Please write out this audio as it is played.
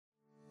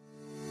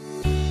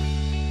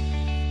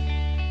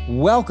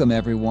Welcome,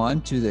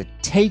 everyone, to the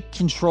Take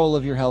Control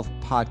of Your Health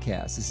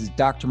podcast. This is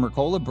Dr.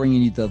 Mercola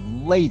bringing you the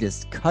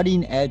latest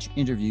cutting-edge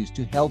interviews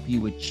to help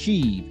you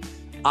achieve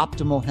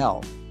optimal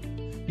health.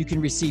 You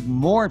can receive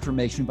more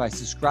information by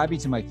subscribing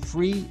to my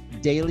free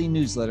daily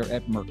newsletter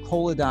at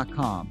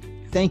Mercola.com.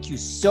 Thank you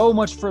so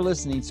much for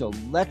listening. So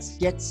let's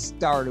get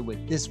started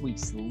with this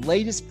week's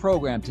latest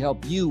program to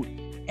help you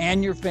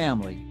and your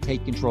family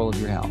take control of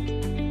your health.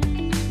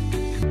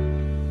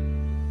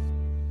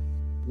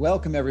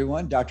 Welcome,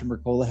 everyone. Dr.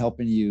 Mercola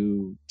helping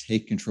you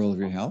take control of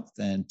your health.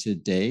 And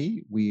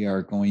today we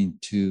are going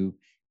to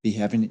be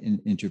having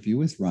an interview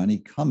with Ronnie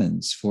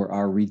Cummins for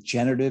our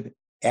Regenerative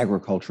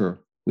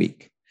Agriculture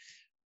Week.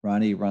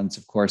 Ronnie runs,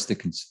 of course, the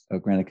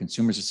Organic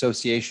Consumers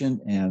Association,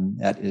 and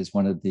that is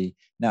one of the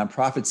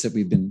nonprofits that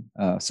we've been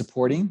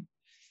supporting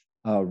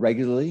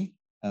regularly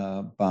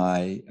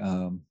by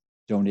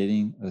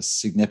donating a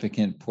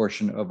significant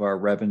portion of our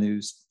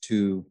revenues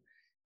to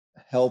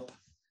help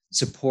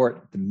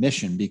support the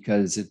mission,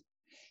 because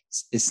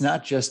it's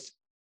not just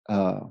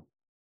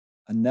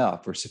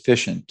enough or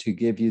sufficient to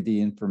give you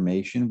the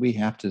information. We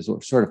have to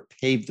sort of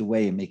pave the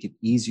way and make it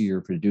easier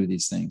to do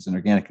these things. And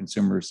Organic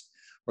Consumers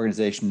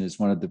Organization is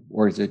one of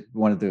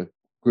the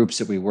groups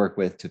that we work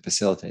with to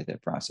facilitate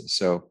that process.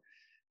 So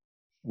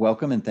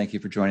welcome and thank you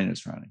for joining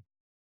us, Ronnie.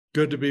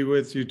 Good to be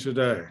with you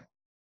today.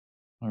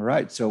 All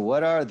right. So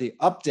what are the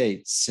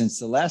updates since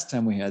the last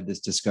time we had this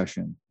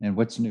discussion, and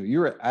what's new?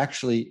 You're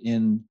actually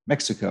in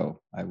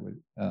Mexico,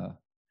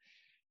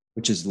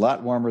 which is a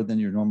lot warmer than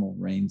your normal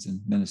rains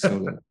in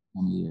Minnesota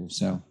on the year.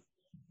 So,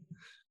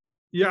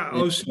 yeah,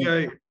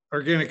 OCA,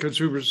 Organic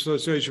Consumers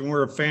Association,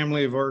 we're a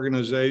family of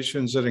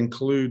organizations that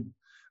include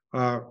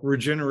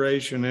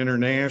Regeneration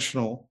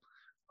International.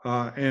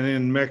 And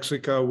in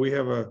Mexico, we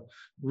have a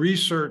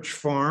research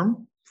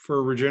farm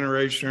for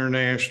Regeneration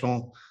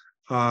International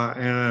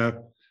and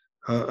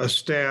a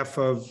staff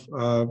of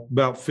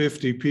about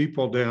 50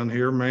 people down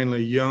here,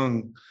 mainly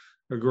young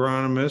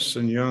agronomists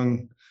and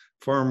young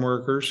farm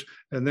workers.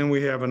 And then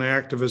we have an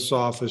activist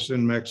office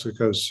in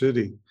Mexico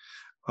City.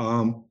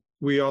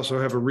 We also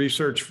have a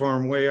research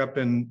farm way up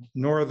in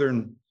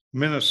northern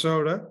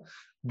Minnesota,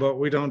 but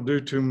we don't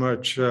do too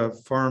much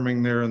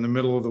farming there in the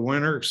middle of the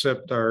winter,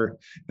 except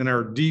in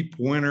our deep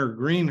winter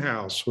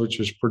greenhouse, which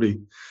is pretty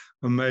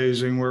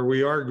amazing, where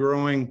we are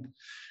growing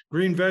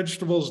green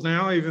vegetables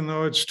now, even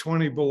though it's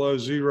 20 below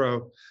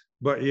zero,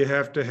 but you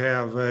have to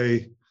have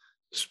a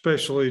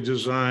specially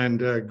designed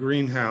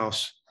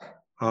greenhouse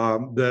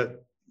that,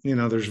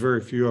 there's very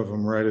few of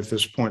them right at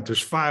this point. There's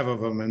 5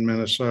 of them in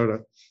Minnesota,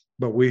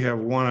 but we have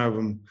 1 of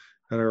them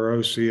at our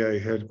OCA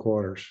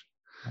headquarters.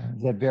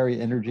 Is that very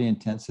energy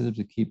intensive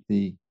to keep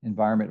the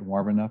environment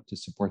warm enough to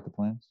support the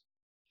plants?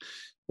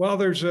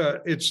 Well,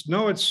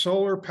 it's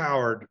solar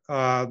powered.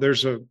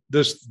 There's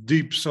this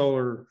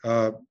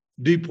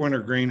deep winter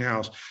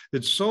greenhouse.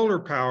 It's solar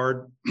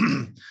powered.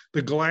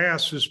 The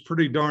glass is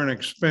pretty darn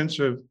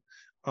expensive,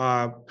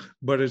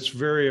 but it's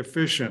very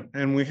efficient.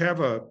 And we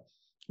have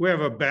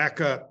a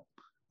backup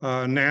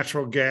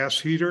natural gas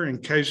heater in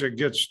case it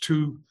gets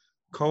too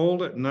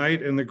cold at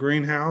night in the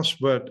greenhouse.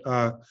 But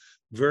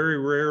very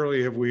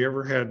rarely have we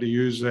ever had to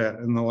use that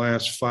in the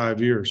last 5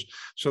 years.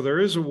 So there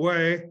is a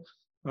way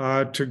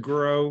to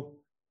grow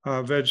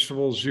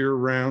vegetables year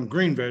round,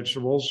 green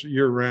vegetables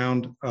year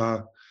round.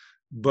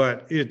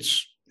 But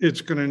it's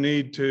going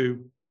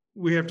to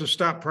we have to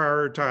stop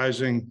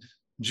prioritizing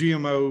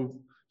GMO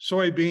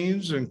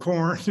soybeans and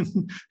corn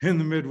in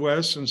the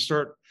Midwest and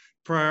start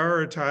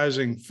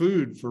prioritizing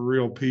food for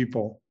real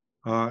people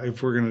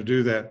if we're going to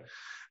do that.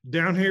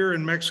 Down here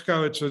in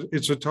Mexico,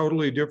 it's a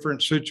totally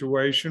different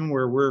situation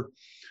where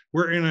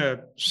we're in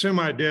a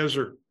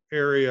semi-desert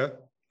area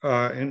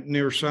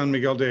near San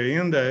Miguel de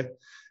Allende.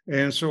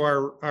 And so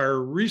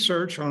our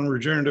research on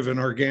regenerative and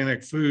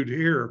organic food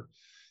here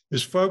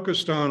is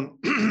focused on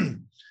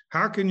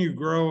how can you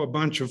grow a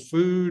bunch of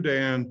food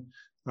and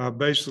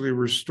basically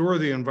restore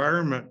the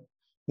environment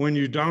when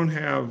you don't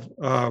have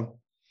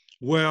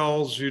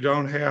wells, you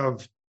don't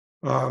have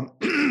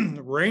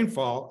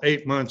rainfall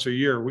 8 months a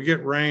year. We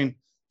get rain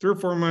 3 or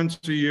 4 months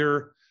a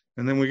year,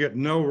 and then we get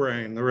no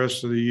rain the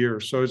rest of the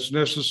year. So it's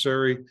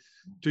necessary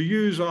to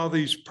use all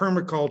these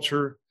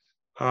permaculture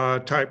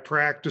type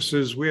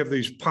practices. We have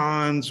these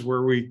ponds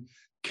where we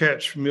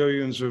catch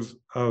millions of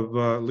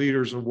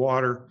liters of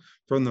water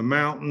from the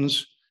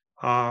mountains.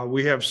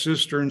 We have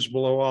cisterns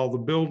below all the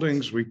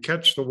buildings. We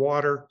catch the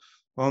water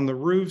on the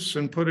roofs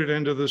and put it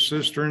into the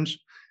cisterns.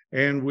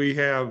 And we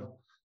have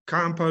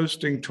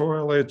composting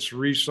toilets,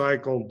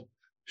 recycled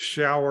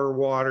shower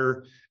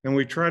water, and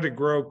we try to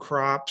grow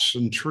crops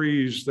and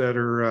trees that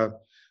are,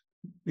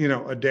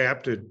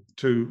 adapted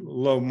to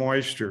low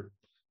moisture.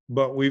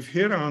 But we've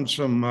hit on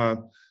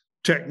some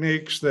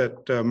techniques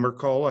that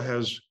Mercola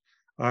has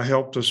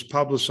helped us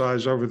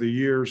publicize over the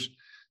years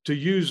to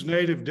use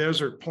native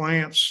desert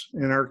plants,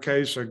 in our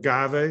case,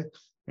 agave,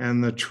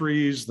 and the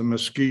trees, the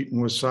mesquite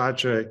and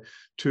huisache,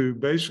 to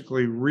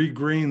basically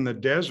regreen the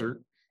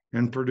desert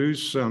and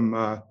produce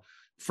some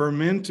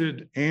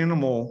fermented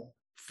animal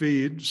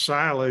feed,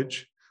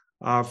 silage,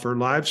 for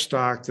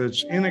livestock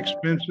that's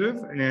inexpensive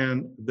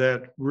and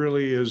that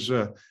really is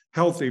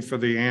healthy for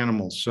the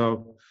animals.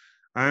 So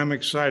I'm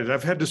excited.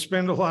 I've had to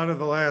spend a lot of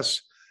the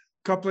last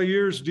couple of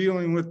years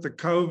dealing with the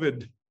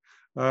COVID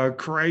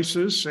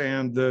crisis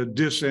and the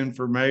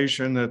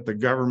disinformation that the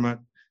government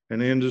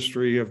and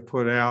industry have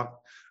put out.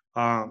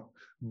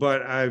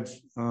 But I've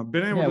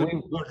been able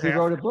to. We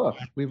wrote a book.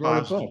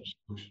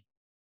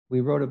 We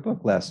wrote a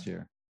book last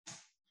year.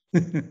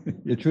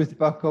 The Truth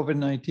About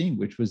COVID-19,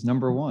 which was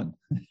 #1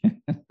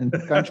 in the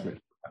country.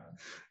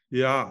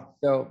 Yeah.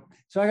 So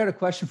I got a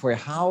question for you.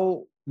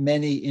 How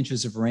many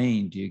inches of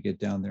rain do you get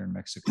down there in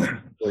Mexico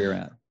where you're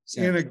at?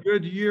 In a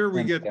good year,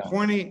 we get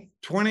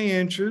 20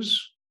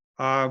 inches.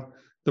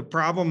 The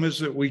problem is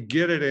that we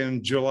get it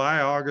in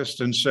July,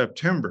 August, and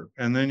September,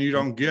 and then you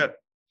don't get,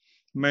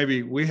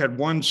 maybe we had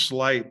one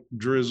slight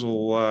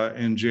drizzle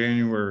in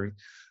January.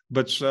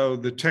 But so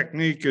the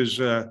technique is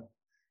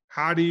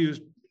how do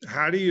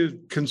you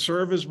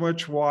conserve as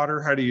much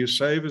water? How do you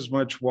save as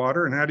much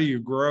water? And how do you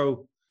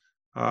grow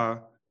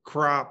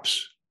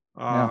crops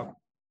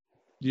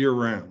year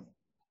round?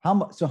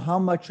 How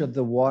much of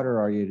the water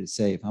are you to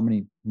save? How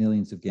many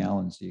millions of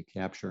gallons do you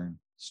capture and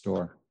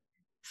store?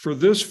 For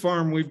this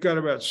farm, we've got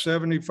about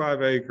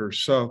 75 acres.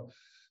 So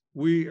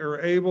we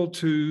are able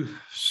to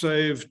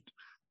save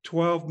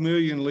 12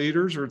 million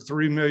liters or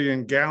 3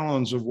 million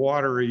gallons of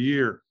water a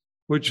year,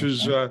 which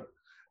is,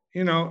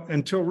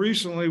 until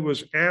recently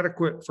was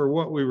adequate for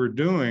what we were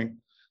doing.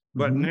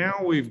 But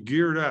now we've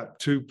geared up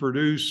to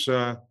produce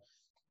a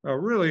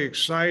really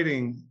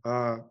exciting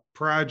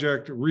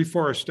project,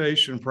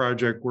 reforestation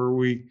project, where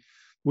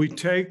we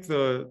take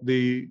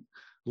the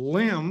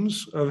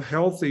limbs of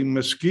healthy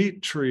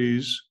mesquite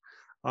trees,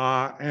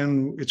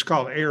 and it's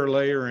called air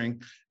layering,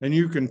 and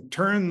you can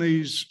turn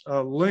these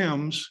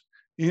limbs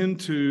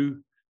into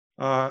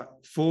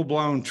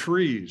full-blown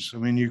trees. I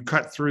mean, you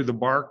cut through the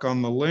bark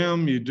on the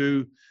limb,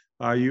 you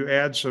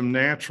add some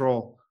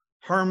natural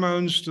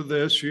hormones to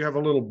this. You have a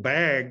little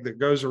bag that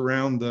goes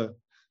around the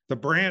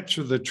branch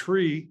of the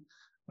tree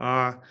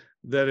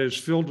that is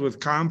filled with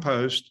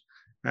compost.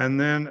 And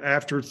then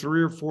after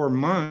 3 or 4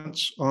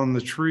 months on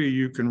the tree,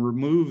 you can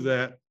remove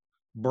that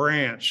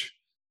branch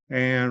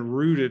and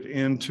root it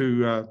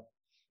into,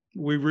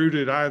 we root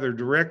it either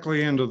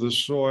directly into the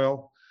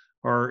soil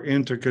or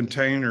into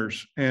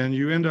containers. And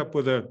you end up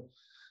with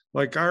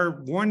like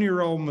our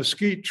 1-year-old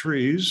mesquite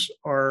trees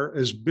are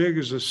as big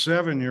as a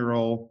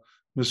 7-year-old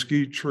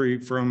mesquite tree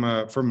from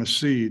a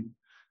seed.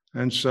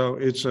 And so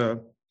it's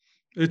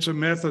a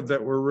method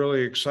that we're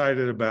really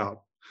excited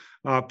about.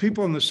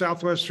 People in the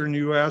southwestern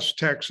U.S.,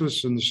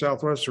 Texas, and the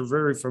Southwest are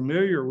very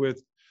familiar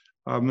with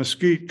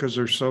mesquite because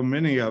there's so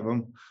many of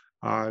them.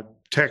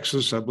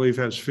 Texas, I believe,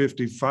 has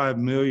 55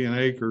 million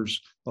acres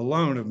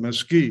alone of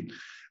mesquite.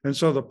 And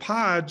so the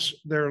pods,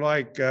 they're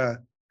like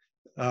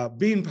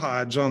bean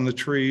pods on the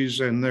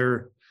trees, and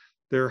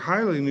they're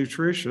highly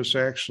nutritious,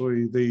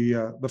 actually.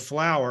 The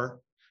flour,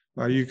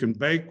 you can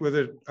bake with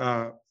it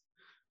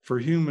for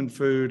human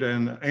food,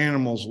 and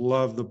animals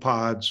love the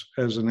pods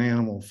as an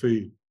animal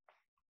feed.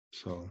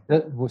 So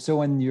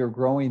when you're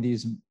growing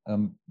these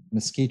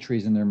mesquite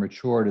trees and they're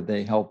mature, do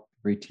they help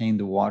retain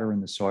the water in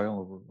the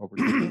soil over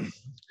time?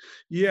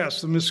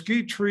 Yes, the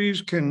mesquite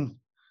trees can,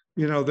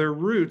 their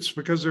roots,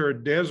 because they're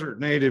a desert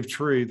native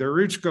tree, their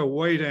roots go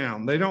way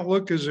down. They don't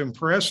look as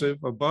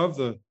impressive above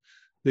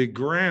the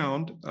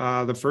ground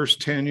the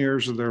first 10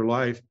 years of their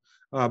life.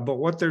 But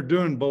what they're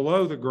doing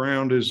below the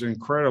ground is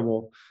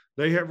incredible.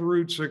 They have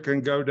roots that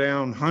can go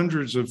down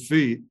hundreds of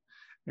feet,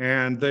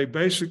 and they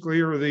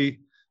basically are the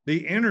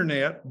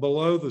internet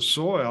below the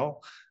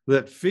soil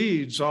that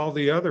feeds all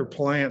the other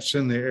plants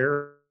in the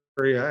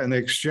area, and they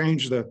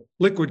exchange the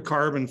liquid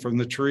carbon from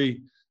the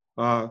tree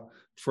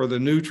for the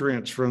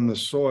nutrients from the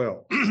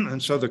soil.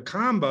 And so the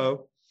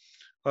combo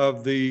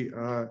of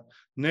the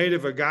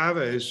native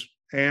agaves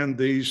and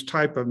these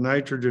type of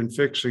nitrogen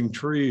fixing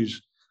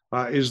trees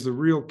is the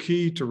real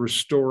key to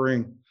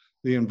restoring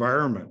the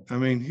environment. I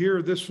mean,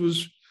 here, this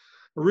was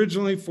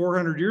originally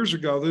 400 years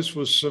ago, this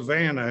was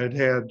savanna. It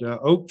had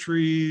oak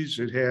trees,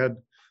 it had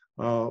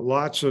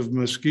lots of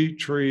mesquite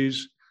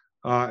trees,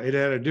 it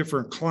had a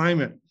different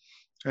climate.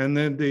 And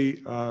then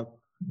the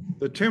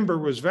timber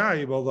was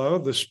valuable, though.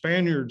 The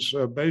Spaniards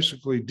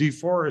basically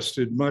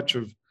deforested much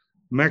of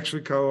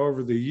Mexico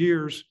over the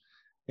years,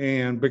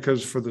 and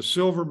because for the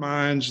silver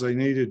mines, they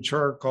needed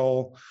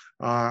charcoal.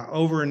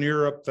 Over in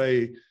Europe,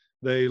 they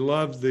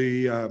loved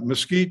the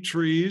mesquite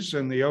trees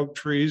and the oak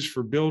trees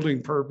for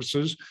building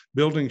purposes,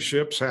 building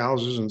ships,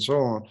 houses, and so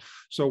on.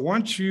 So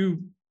once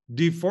you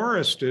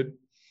deforested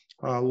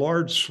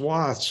large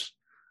swaths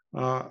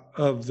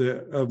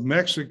of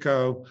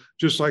Mexico,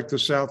 just like the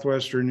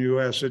southwestern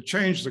U.S., it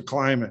changed the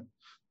climate.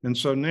 And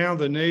so now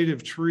the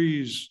native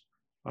trees,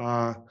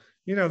 they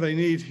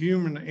need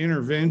human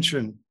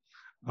intervention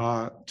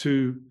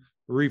to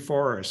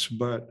reforest.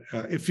 But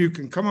if you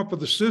can come up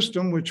with a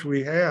system, which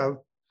we have,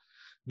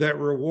 that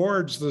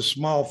rewards the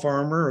small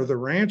farmer or the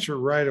rancher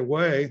right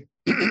away,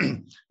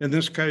 in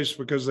this case,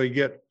 because they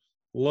get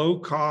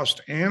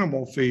low-cost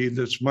animal feed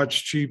that's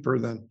much cheaper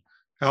than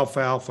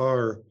alfalfa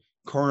or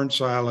corn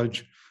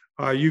silage,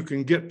 you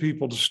can get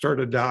people to start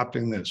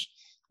adopting this.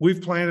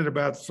 We've planted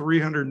about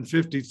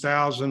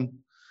 350,000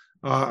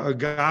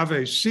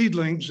 agave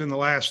seedlings in the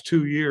last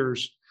 2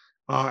 years,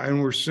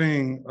 and we're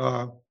seeing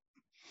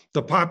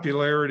the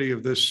popularity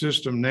of this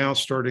system now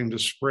starting to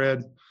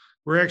spread.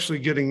 We're actually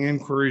getting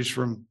inquiries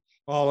from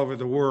all over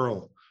the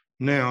world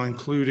now,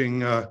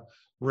 including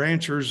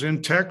ranchers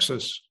in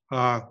Texas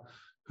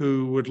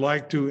who would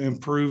like to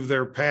improve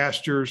their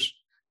pastures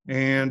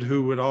and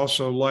who would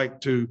also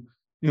like to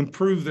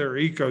improve their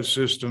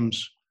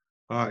ecosystems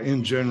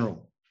in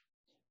general.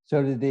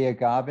 So did the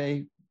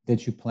agave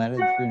that you planted,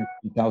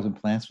 350,000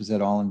 plants, was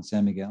that all in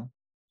San Miguel?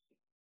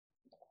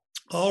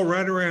 All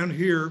right around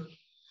here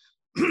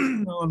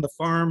on the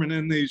farm and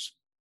in these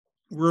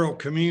rural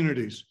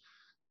communities.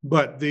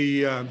 But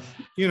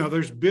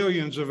there's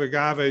billions of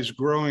agaves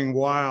growing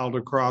wild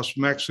across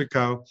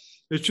Mexico.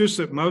 It's just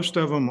that most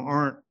of them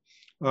aren't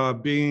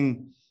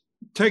being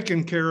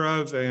taken care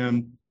of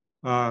and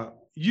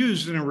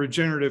used in a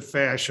regenerative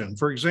fashion.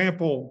 For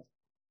example,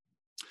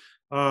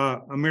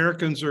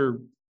 Americans are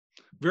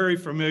very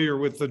familiar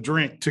with the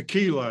drink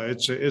tequila.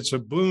 It's a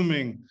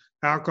booming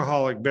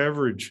alcoholic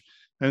beverage.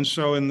 And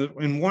so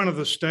in one of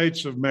the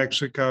states of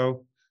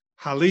Mexico,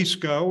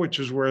 Jalisco, which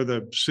is where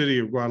the city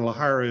of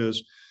Guadalajara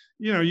is,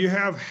 you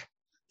have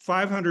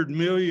 500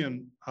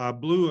 million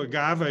blue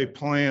agave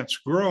plants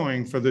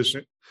growing for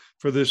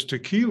this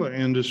tequila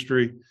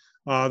industry.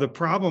 The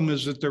problem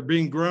is that they're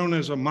being grown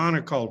as a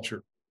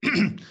monoculture.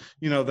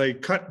 They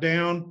cut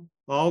down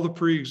all the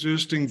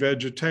pre-existing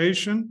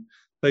vegetation.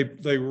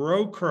 They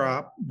row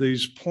crop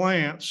these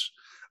plants,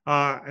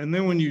 and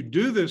then when you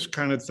do this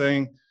kind of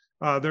thing,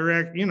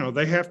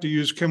 they have to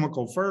use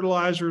chemical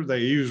fertilizer.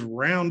 They use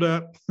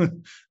Roundup.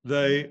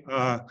 They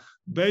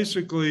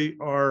basically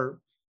are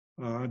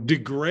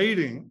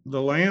degrading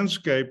the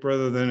landscape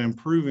rather than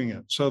improving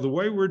it. So the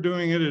way we're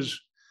doing it is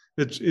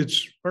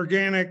it's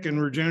organic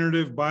and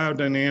regenerative,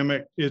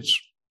 biodynamic. It's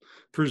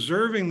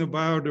preserving the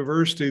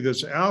biodiversity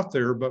that's out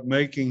there, but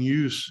making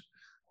use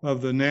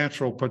of the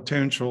natural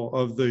potential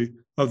of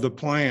the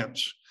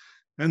plants.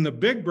 And the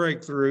big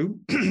breakthrough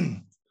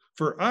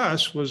for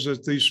us was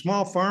that these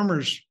small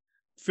farmers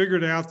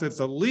figured out that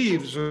the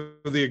leaves of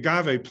the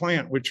agave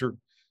plant, which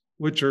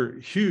are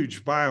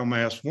huge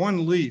biomass,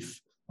 one leaf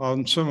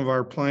on some of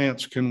our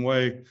plants can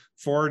weigh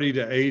 40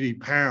 to 80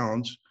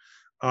 pounds.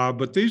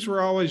 But these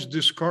were always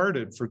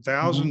discarded for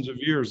thousands of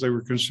years. They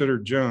were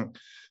considered junk.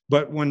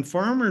 But when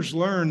farmers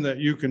learn that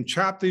you can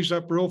chop these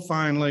up real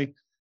finely,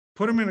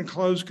 put them in a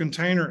closed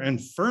container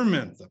and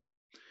ferment them,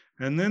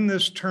 and then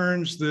this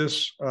turns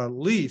this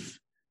leaf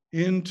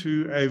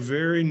into a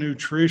very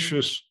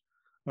nutritious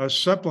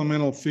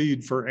supplemental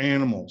feed for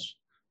animals.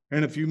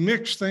 And if you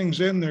mix things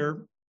in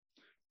there,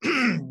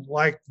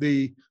 like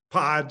the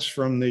pods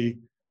from the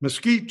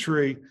mesquite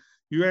tree,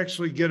 you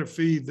actually get a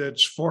feed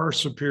that's far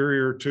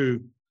superior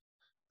to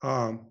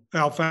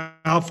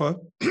alfalfa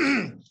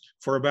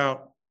for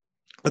about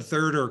a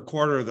third or a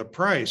quarter of the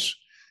price.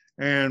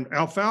 And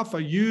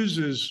alfalfa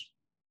uses,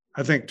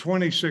 I think,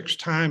 26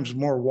 times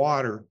more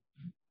water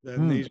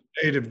than these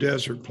native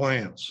desert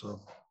plants. So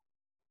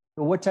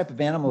what type of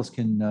animals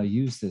can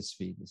use this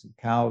feed? Is it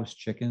cows,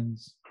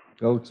 chickens,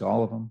 goats,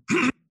 all of them?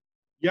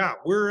 Yeah,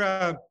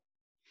 we're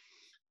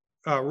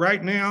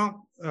right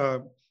now,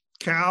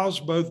 cows,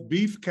 both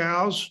beef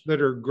cows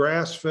that are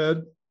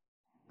grass-fed,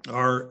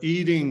 are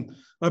eating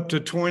up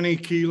to 20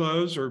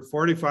 kilos or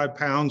 45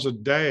 pounds a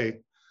day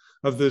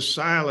of this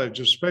silage,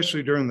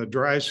 especially during the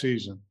dry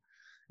season.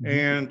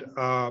 And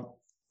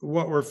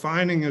what we're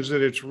finding is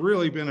that it's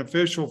really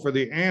beneficial for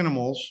the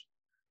animals.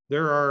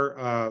 There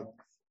are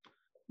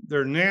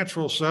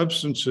natural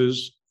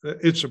substances.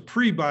 It's a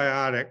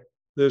prebiotic,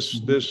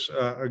 this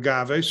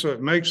agave, so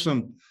it makes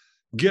them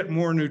get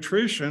more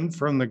nutrition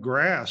from the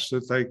grass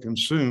that they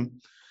consume.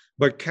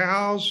 But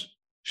cows,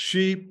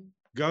 sheep,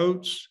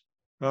 goats,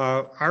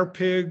 our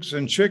pigs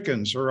and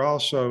chickens are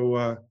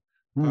also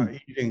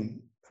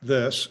eating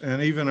this,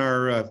 and even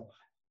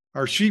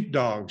our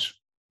sheepdogs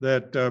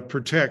that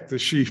protect the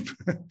sheep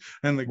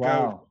and the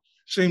goat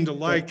seem to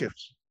like it.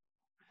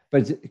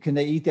 But can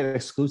they eat that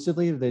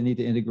exclusively, or do they need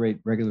to integrate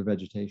regular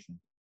vegetation?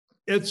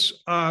 It's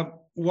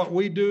what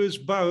we do is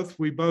both.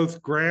 We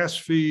both grass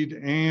feed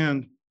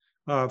and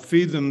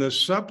feed them this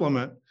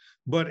supplement.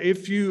 But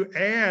if you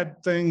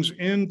add things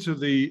into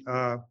the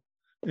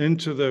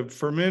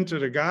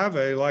fermented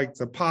agave, like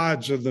the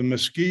pods of the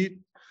mesquite,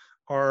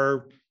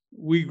 or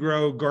we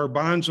grow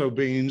garbanzo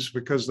beans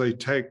because they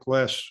take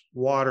less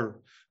water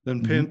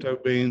than pinto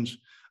beans,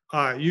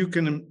 you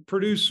can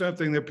produce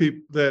something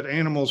that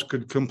animals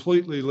could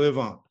completely live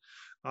on.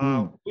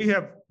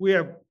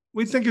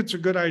 We think it's a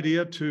good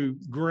idea to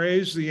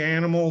graze the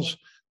animals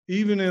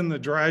even in the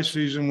dry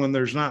season when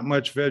there's not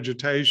much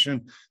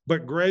vegetation,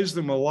 but graze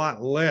them a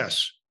lot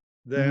less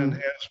than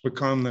has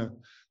become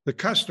the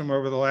custom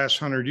over the last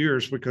 100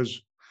 years,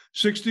 because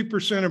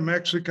 60% of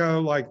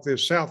Mexico, like the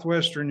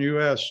southwestern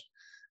US,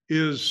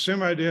 is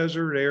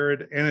semi-desert,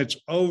 arid, and it's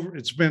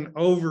been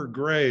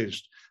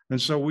overgrazed.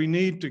 And so we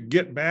need to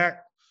get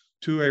back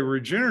to a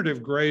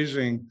regenerative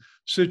grazing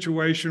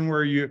situation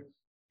where you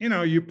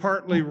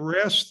partly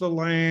rest the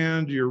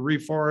land, you're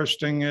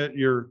reforesting it,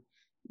 you're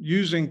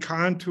using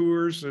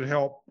contours that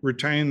help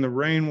retain the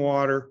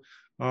rainwater,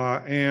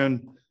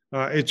 and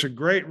it's a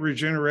great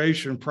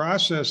regeneration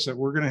process that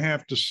we're going to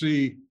have to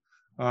see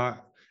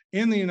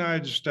in the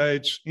United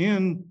States,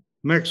 in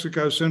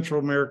Mexico, Central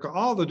America,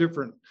 all the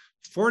different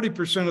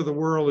 40% of the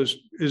world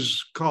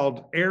is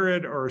called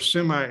arid or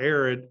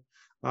semi-arid,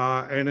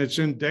 and it's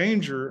in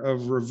danger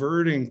of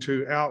reverting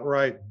to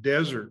outright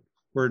desert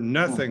where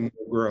nothing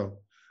will grow.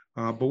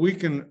 But we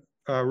can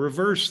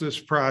reverse this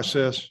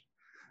process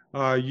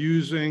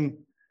using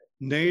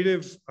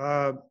native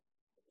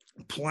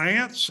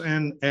plants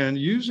and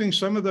using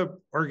some of the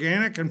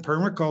organic and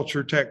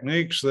permaculture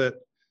techniques that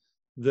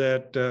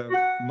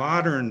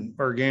modern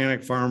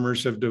organic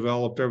farmers have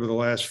developed over the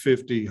last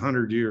 50,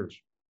 100 years.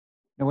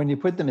 And when you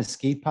put the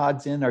mesquite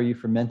pods in, are you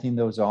fermenting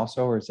those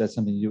also, or is that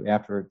something you do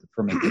after the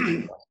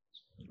fermentation process?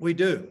 We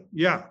do,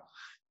 yeah.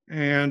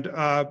 And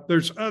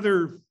there's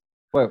other.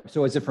 Wait,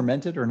 so is it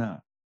fermented or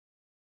not?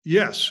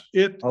 Yes,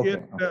 it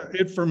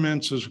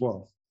ferments as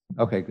well.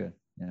 Okay, good.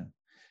 Yeah,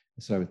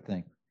 so I would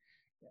think.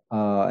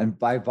 And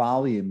by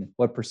volume,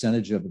 what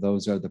percentage of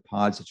those are the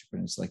pods that you put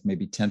in? It's like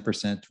maybe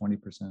 10%,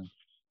 20%?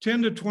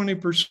 10 to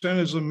 20%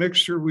 is a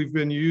mixture we've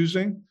been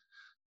using.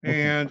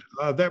 Okay. And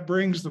that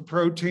brings the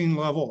protein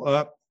level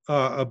up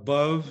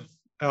above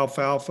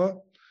alfalfa.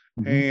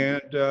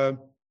 Mm-hmm.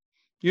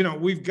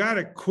 And, we've got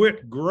to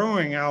quit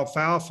growing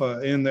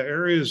alfalfa in the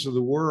areas of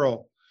the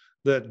world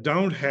that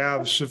don't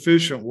have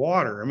sufficient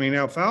water. I mean,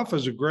 alfalfa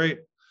is a great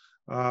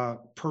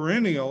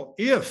perennial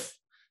if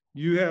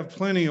you have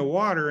plenty of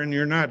water and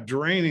you're not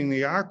draining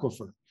the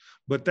aquifer.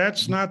 But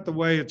that's not the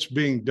way it's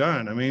being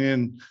done. I mean,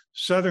 in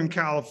Southern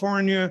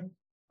California,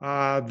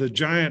 the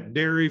giant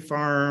dairy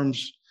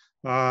farms,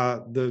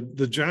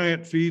 the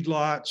giant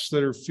feedlots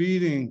that are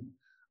feeding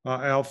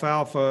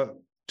alfalfa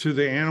to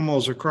the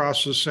animals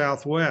across the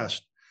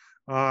Southwest,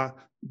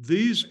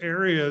 these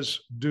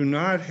areas do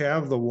not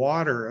have the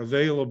water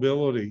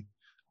availability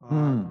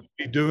to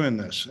be doing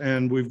this.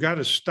 And we've got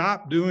to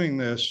stop doing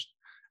this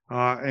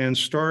and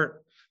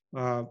start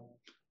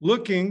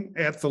looking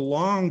at the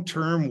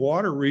long-term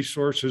water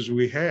resources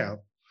we have.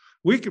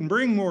 We can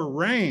bring more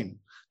rain.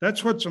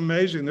 That's what's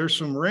amazing. There's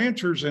some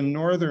ranchers in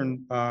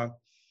northern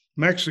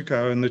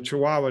Mexico in the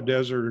Chihuahua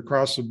Desert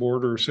across the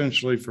border,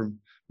 essentially from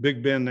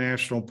Big Bend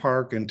National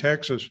Park in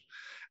Texas.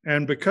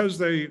 And because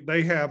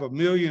they have 1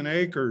 million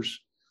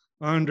acres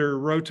under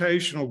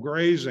rotational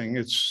grazing,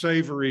 it's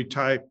savory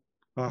type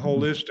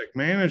holistic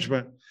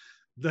management,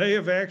 they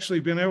have actually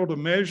been able to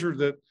measure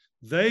that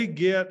they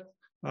get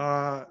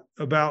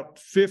about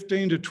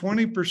 15 to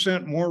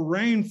 20% more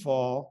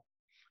rainfall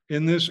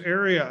in this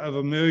area of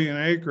 1 million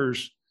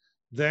acres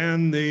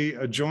than the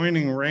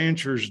adjoining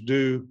ranchers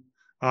do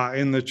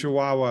in the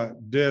Chihuahua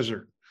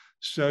Desert.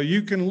 So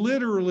you can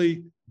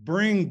literally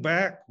bring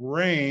back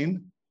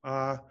rain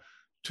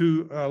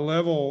to a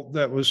level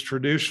that was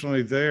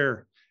traditionally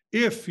there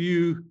if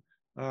you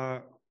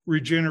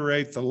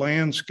regenerate the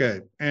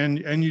landscape.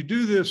 And you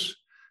do this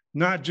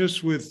not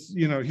just with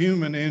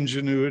human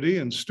ingenuity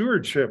and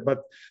stewardship,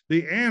 but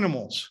the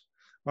animals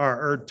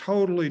are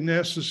totally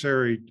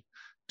necessary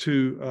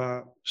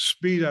to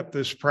speed up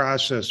this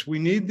process. We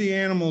need the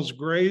animals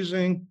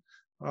grazing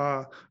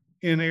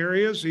in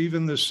areas,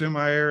 even the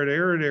semi-arid,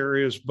 arid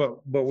areas,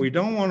 but we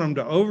don't want them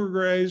to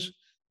overgraze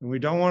and we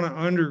don't want to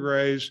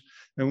undergraze,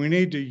 and we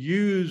need to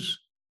use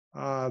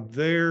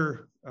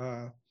their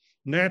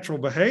natural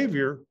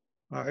behavior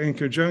in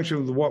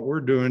conjunction with what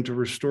we're doing to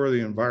restore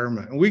the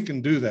environment. And we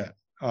can do that.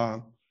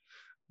 The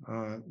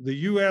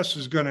U.S.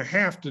 is going to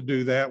have to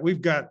do that.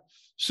 We've got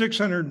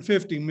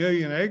 650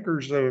 million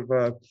acres of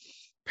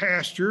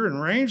pasture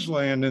and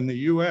rangeland in the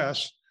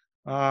U.S.,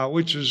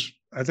 which is,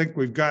 I think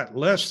we've got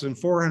less than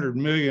 400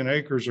 million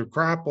acres of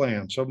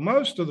cropland. So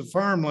most of the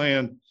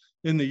farmland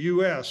in the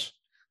U.S.,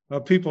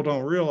 people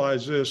don't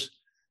realize this,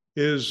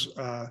 is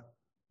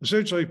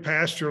essentially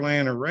pasture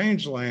land or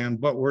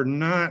rangeland, but we're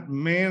not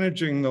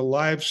managing the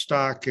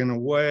livestock in a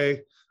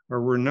way,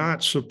 or we're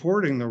not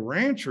supporting the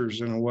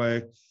ranchers in a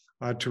way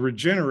to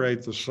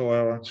regenerate the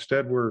soil.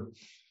 Instead, we're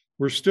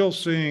still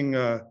seeing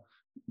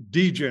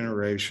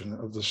degeneration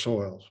of the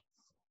soils.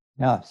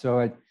 Yeah,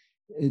 so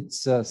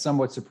it's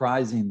somewhat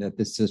surprising that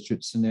this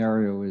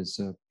scenario is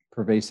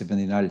pervasive in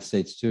the United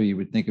States too. You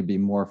would think it'd be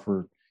more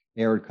for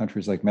arid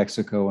countries like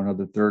Mexico and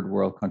other third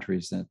world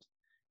countries that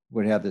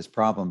would have this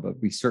problem, but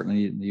we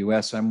certainly in the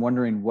U.S. I'm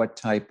wondering what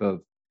type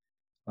of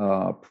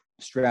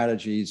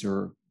strategies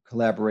or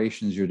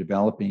collaborations you're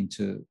developing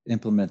to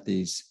implement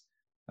these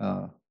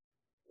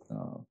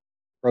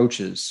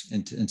approaches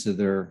into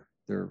their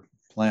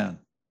plan.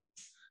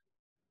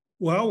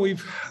 Well,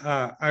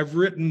 I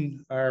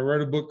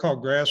wrote a book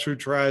called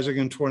Grassroots Rising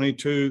in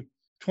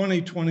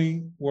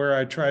 2020, where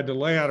I tried to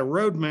lay out a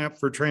roadmap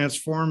for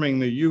transforming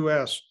the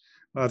U.S.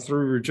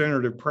 Through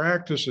regenerative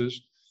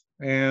practices.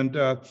 And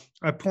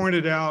I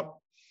pointed out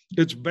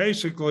it's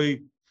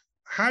basically,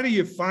 how do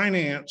you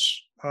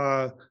finance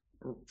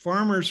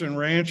farmers and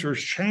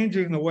ranchers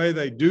changing the way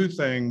they do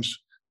things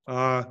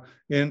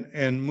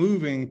and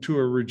moving to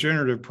a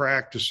regenerative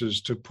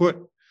practices to put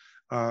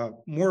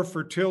more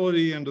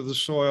fertility into the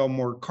soil,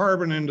 more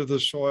carbon into the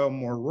soil,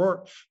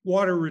 more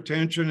water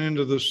retention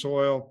into the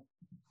soil,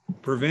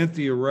 prevent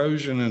the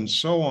erosion, and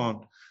so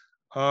on.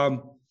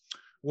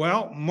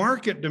 Well,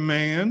 market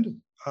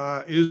demand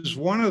is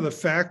one of the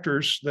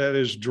factors that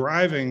is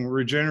driving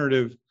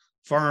regenerative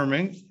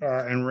farming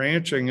and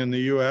ranching in the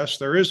U.S.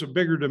 There is a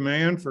bigger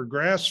demand for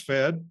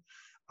grass-fed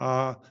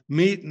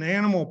meat and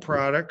animal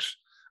products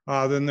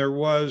than there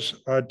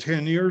was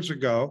 10 years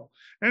ago,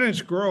 and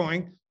it's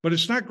growing, but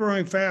it's not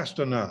growing fast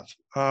enough.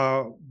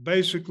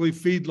 Basically,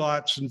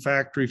 feedlots and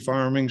factory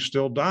farming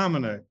still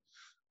dominate.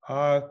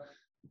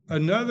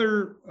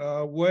 Another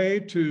way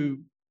to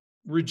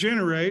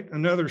regenerate,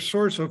 another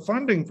source of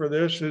funding for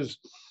this is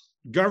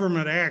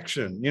government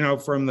action,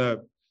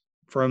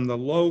 from the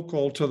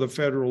local to the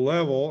federal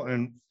level.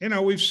 And,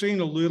 we've seen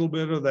a little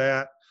bit of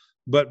that,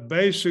 but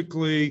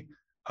basically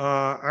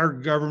our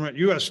government,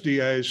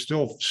 USDA, is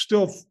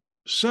still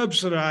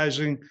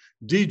subsidizing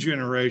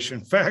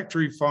degeneration,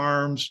 factory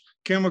farms,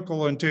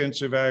 chemical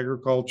intensive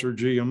agriculture,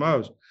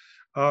 GMOs.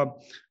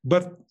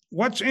 But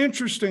what's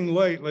interesting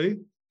lately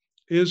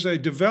is a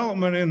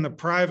development in the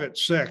private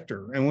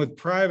sector and with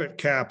private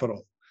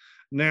capital.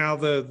 Now,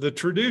 the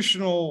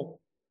traditional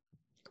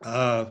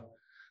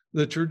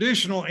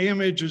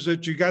image is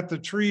that you got the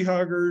tree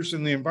huggers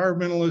and the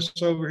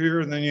environmentalists over here,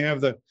 and then you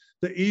have the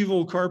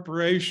evil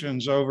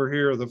corporations over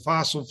here, the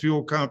fossil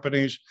fuel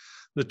companies,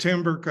 the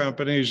timber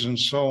companies, and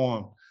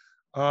so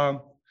on.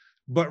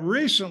 But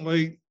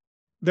recently,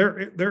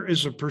 there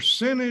is a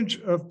percentage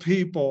of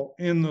people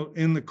in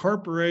the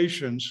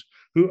corporations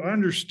who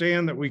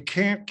understand that we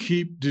can't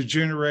keep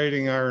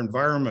degenerating our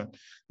environment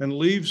and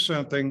leave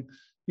something,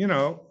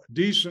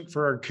 decent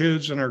for our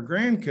kids and our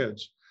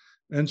grandkids.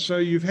 And so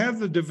you have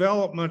the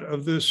development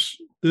of this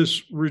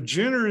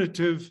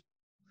regenerative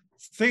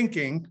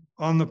thinking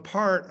on the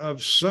part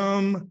of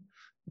some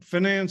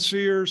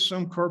financiers,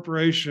 some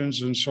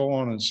corporations, and so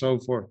on and so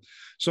forth.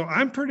 So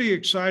I'm pretty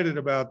excited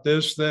about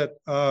this, that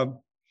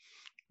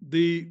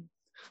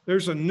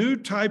there's a new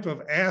type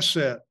of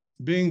asset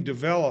being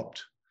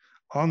developed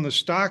on the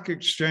stock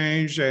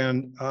exchange,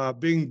 and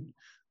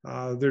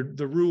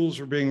the rules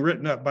are being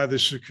written up by the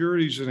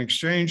Securities and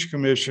Exchange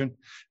Commission.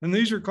 And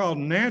these are called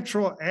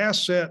natural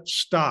asset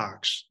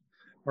stocks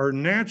or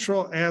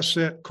natural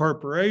asset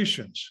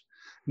corporations.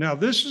 Now,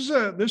 this is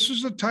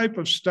a type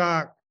of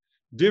stock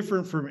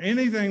different from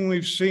anything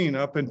we've seen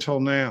up until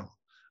now.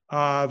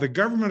 The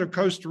government of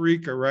Costa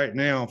Rica right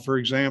now, for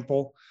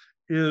example,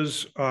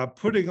 is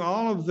putting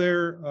all of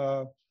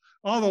their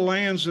all the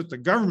lands that the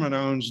government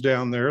owns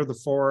down there, the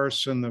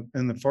forests and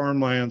the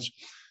farmlands,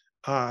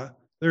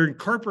 they're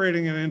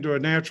incorporating it into a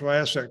natural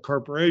asset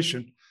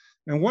corporation.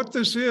 And what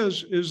this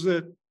is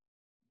that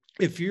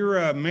if you're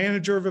a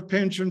manager of a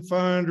pension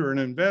fund or an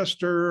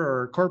investor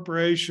or a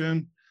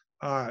corporation,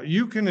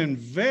 you can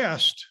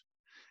invest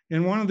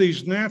in one of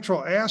these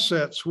natural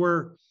assets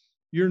where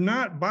you're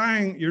not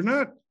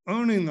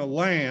owning the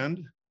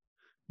land,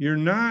 you're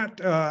not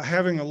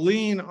having a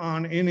lien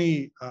on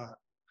any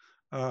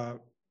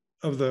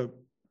of the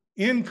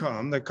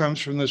income that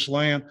comes from this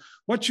land.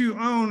 What you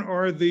own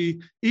are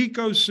the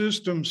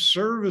ecosystem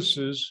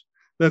services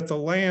that the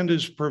land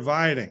is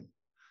providing.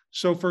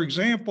 So, for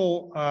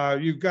example,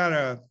 you've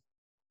got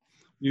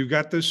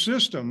this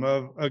system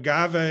of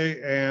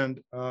agave and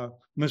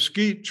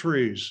mesquite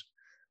trees.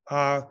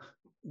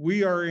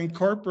 We are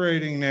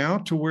incorporating now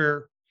to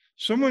where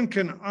someone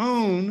can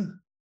own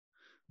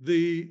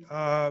the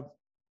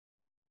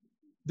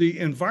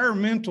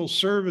environmental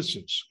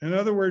services. In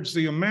other words,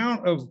 the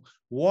amount of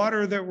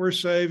water that we're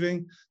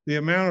saving, the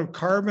amount of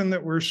carbon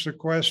that we're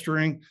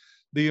sequestering,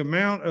 the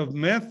amount of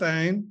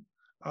methane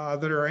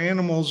that our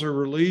animals are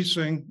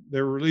releasing.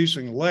 They're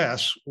releasing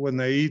less when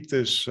they eat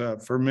this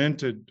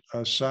fermented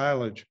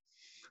silage.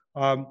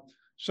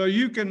 So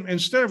you can,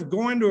 instead of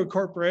going to a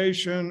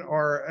corporation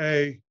or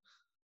a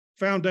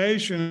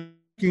foundation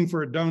looking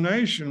for a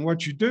donation,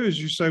 what you do is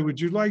you say, would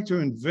you like to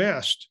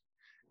invest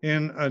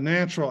in a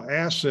natural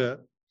asset?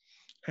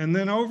 And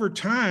then over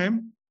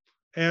time,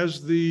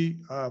 as the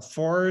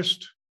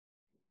forest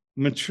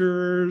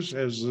matures,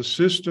 as the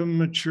system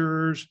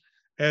matures,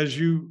 as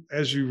you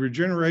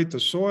regenerate the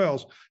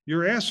soils,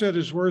 your asset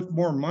is worth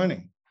more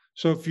money.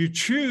 So if you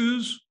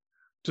choose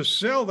to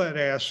sell that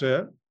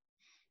asset,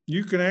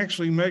 you can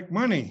actually make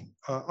money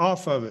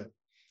off of it.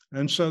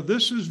 And so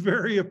this is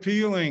very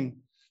appealing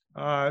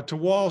to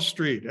Wall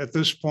Street at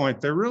this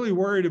point. They're really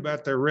worried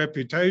about their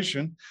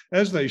reputation,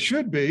 as they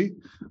should be,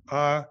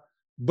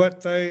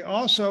 but they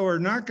also are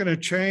not going to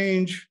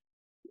change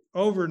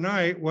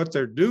overnight what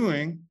they're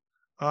doing.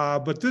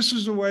 But this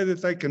is a way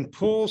that they can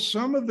pull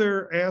some of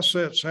their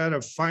assets out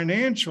of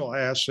financial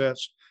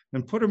assets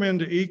and put them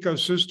into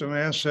ecosystem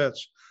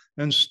assets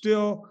and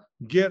still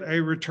get a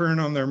return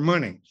on their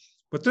money.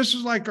 But this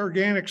is like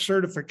organic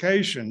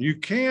certification. You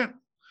can't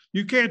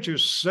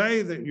just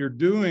say that you're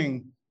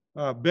doing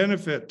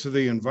benefit to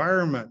the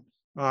environment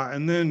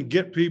and then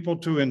get people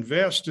to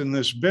invest in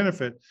this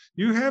benefit.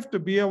 You have to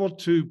be able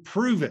to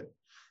prove it.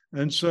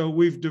 And so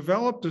we've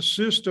developed a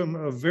system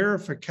of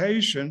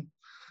verification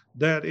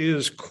that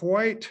is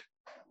quite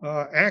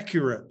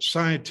accurate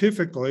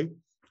scientifically.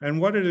 And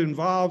what it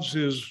involves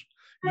is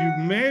you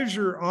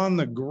measure on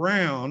the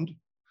ground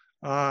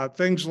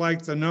things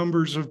like the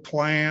numbers of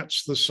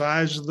plants, the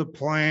size of the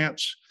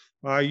plants,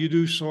 you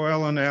do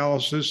soil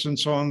analysis and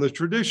so on, the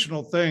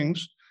traditional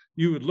things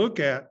you would look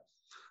at.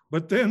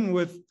 But then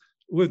with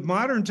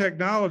modern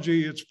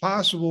technology, it's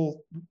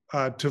possible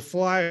to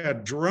fly a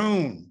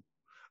drone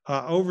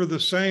over the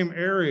same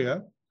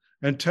area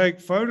and take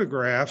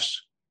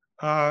photographs.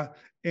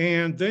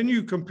 And then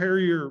you compare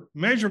your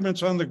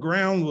measurements on the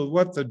ground with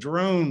what the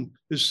drone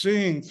is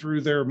seeing through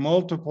their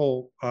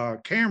multiple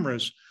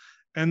cameras.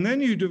 And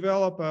then you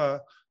develop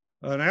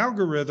an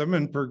algorithm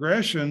and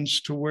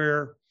progressions to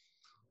where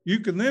you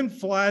can then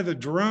fly the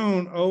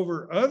drone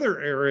over another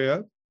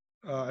area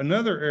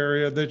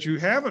that you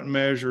haven't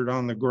measured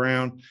on the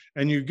ground,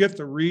 and you get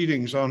the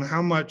readings on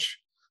how much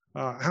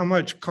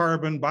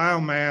carbon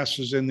biomass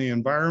is in the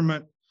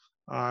environment.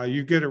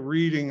 You get a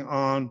reading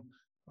on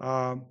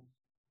other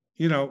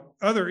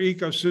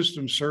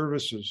ecosystem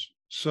services.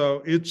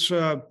 So it's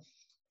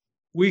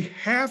we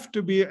have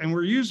to be, and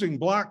we're using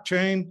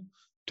blockchain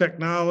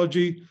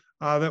technology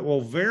that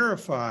will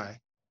verify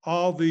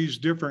all these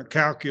different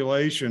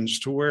calculations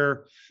to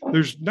where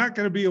there's not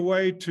going to be a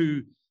way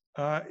to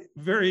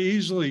very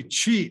easily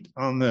cheat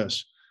on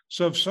this.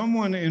 So if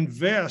someone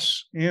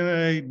invests in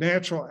a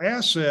natural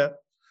asset,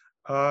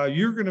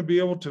 you're going to be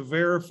able to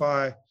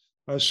verify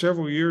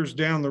several years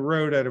down the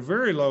road at a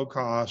very low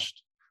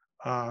cost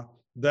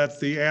that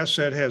the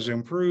asset has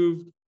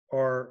improved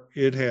or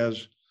it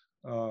has,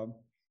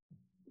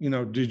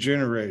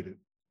 degenerated.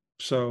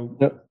 So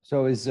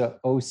is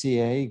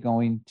OCA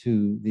going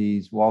to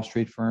these Wall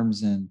Street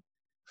firms and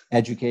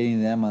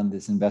educating them on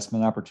this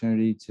investment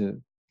opportunity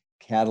to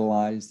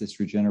catalyze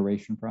this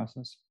regeneration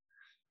process?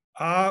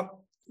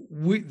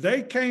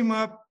 They came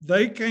up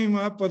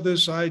with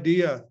this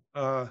idea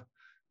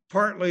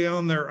partly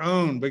on their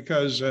own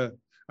because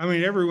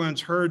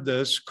everyone's heard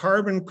this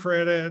carbon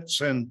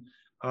credits and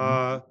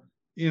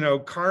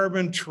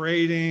carbon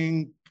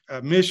trading,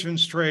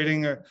 emissions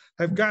trading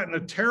have gotten a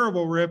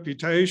terrible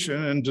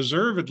reputation, and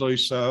deservedly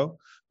so,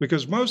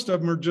 because most of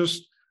them are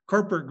just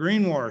corporate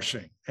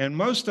greenwashing, and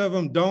most of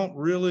them don't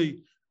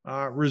really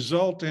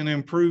result in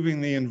improving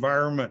the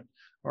environment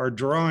or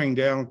drawing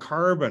down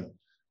carbon.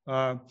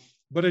 But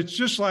it's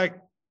just like,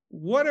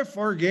 what if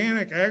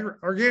organic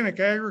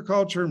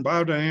agriculture and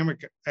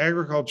biodynamic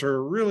agriculture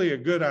are really a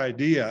good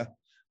idea?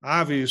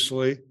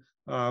 Obviously,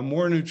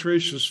 more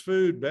nutritious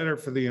food, better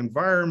for the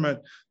environment,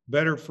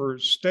 better for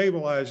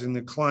stabilizing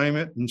the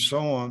climate and so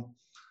on.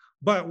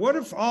 But what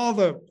if all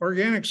the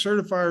organic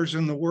certifiers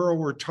in the world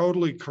were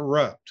totally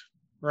corrupt,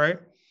 right?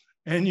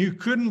 And you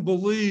couldn't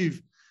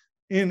believe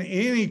in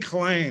any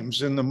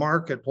claims in the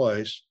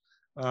marketplace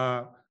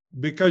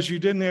because you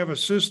didn't have a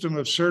system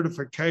of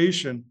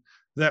certification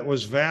that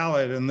was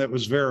valid and that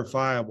was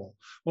verifiable.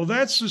 Well,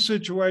 that's the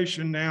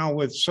situation now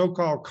with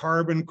so-called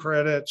carbon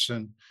credits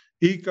and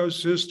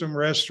ecosystem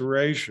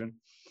restoration.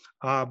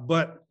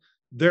 But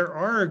there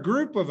are a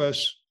group of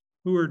us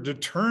who are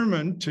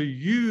determined to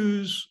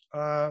use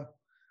the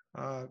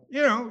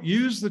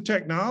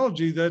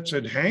technology that's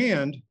at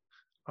hand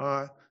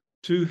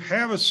to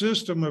have a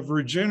system of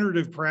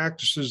regenerative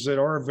practices that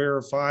are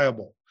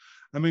verifiable.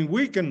 I mean,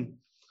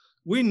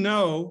 we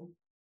know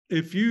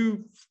if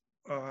you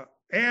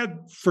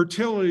add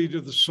fertility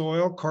to the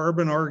soil,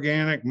 carbon,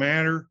 organic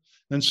matter,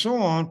 and so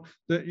on,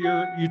 that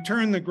you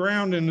turn the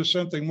ground into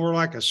something more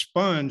like a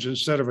sponge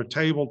instead of a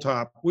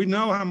tabletop. We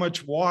know how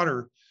much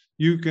water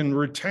you can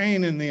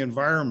retain in the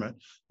environment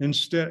in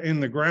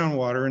the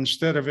groundwater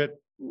instead of it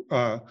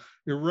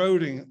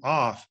eroding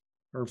off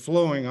or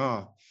flowing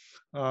off.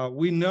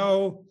 We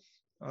know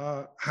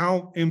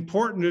how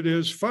important it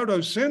is.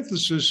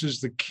 Photosynthesis is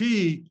the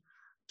key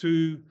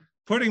to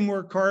putting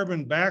more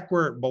carbon back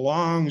where it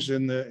belongs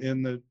in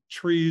the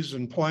trees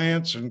and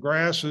plants and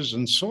grasses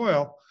and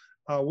soil,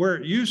 where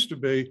it used to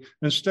be,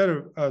 instead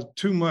of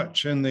too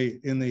much in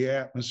the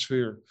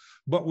atmosphere.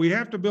 But we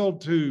have to be able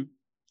to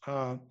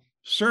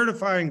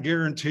certify and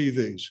guarantee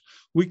these.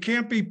 We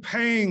can't be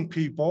paying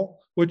people,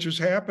 which is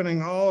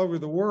happening all over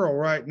the world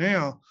right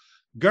now.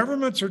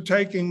 Governments are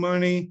taking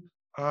money,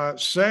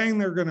 saying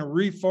they're going to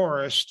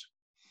reforest.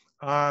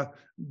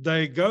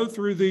 They go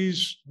through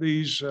these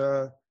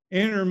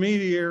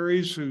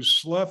intermediaries who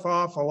slough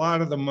off a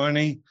lot of the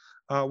money.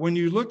 When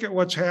you look at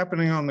what's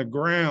happening on the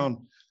ground,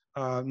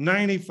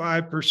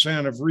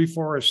 95% of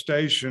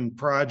reforestation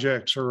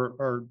projects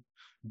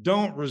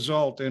don't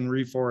result in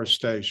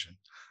reforestation.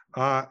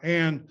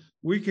 And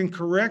we can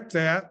correct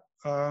that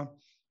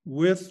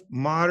with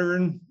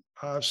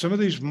some of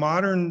these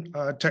modern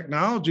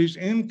technologies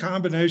in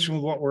combination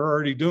with what we're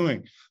already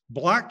doing.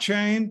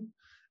 Blockchain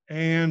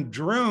and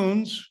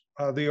drones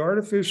the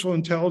artificial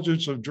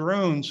intelligence of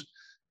drones,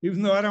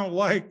 even though I don't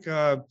like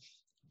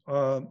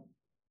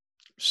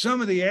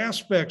some of the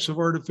aspects of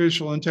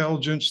artificial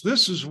intelligence,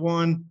 this is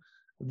one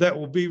that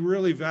will be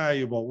really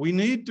valuable. We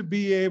need to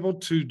be able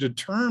to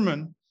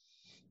determine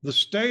the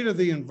state of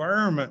the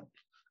environment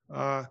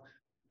at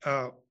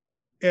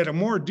a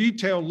more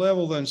detailed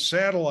level than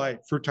satellite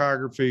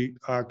photography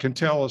can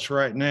tell us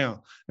right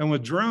now. And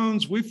with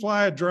drones, we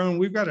fly a drone.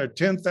 We've got a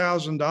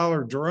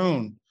 $10,000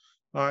 drone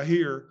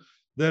here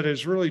that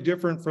is really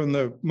different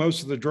from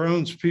most of the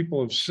drones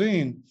people have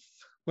seen,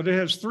 but it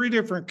has 3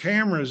 different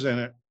cameras in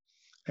it.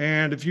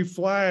 And if you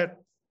fly it,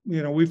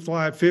 we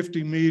fly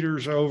 50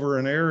 meters over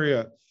an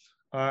area,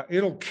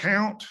 it'll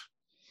count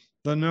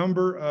the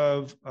number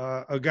of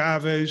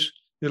agaves,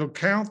 it'll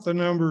count the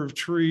number of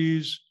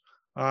trees,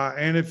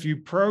 and if you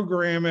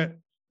program it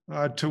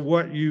to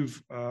what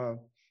you've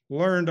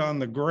learned on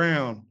the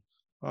ground,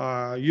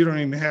 you don't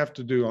even have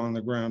to do on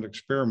the ground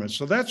experiments.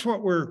 So that's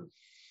what we're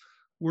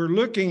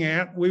looking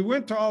at. We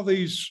went to all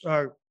these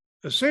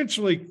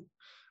essentially,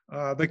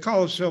 they call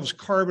themselves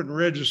carbon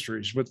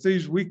registries, but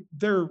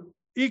they're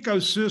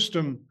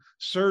ecosystem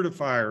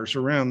certifiers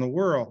around the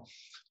world.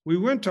 We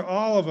went to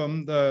all of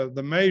them,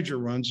 the major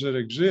ones that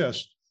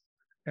exist,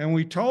 and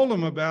we told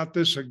them about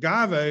this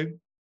agave,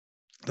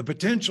 the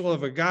potential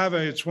of agave.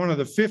 It's one of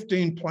the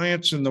 15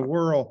 plants in the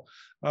world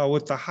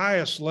with the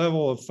highest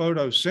level of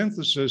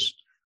photosynthesis,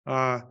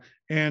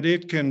 and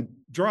it can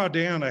draw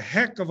down a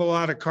heck of a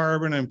lot of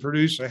carbon and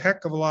produce a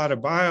heck of a lot of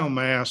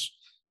biomass,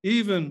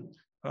 even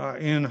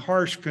in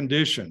harsh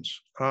conditions.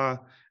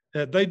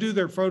 They do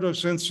their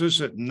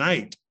photosynthesis at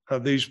night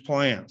of these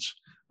plants.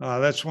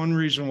 That's one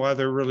reason why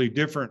they're really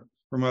different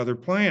from other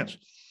plants.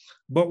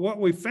 But what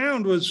we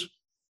found was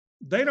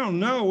they don't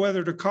know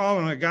whether to call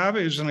an agave.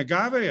 Is an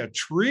agave a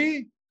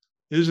tree?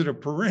 Is it a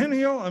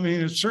perennial? I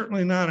mean, it's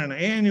certainly not an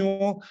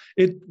annual.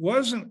 It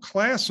wasn't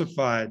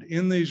classified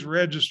in these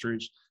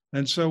registries.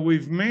 And so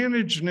we've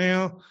managed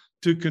now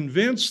to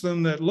convince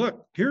them that,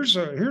 look, here's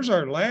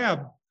our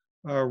lab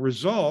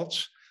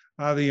results,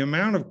 the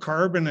amount of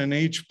carbon in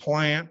each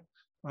plant.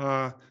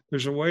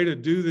 There's a way to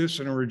do this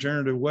in a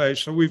regenerative way.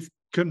 So we've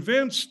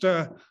convinced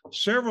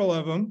several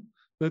of them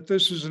that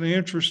this is an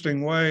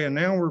interesting way, and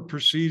now we're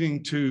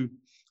proceeding to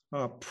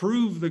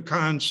prove the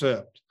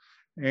concept.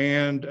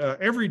 And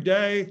every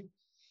day,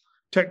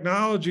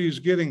 technology is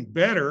getting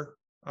better,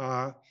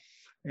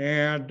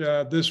 and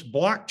this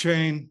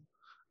blockchain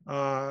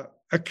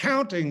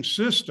accounting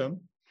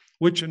system,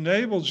 which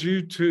enables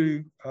you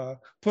to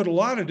put a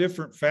lot of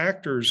different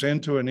factors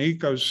into an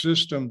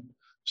ecosystem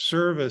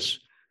service,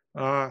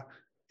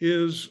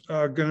 is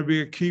going to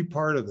be a key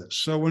part of this.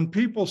 So when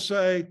people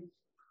say,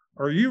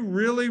 are you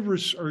really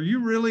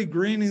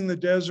greening the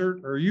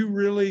desert? Are you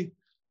really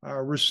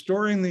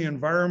restoring the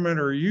environment?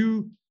 Are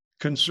you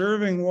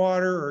conserving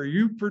water? Are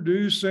you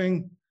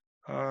producing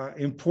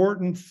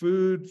important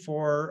food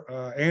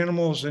for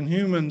animals and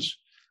humans?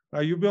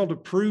 You'll be able to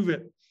prove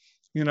it,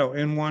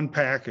 in one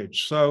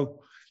package.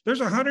 So there's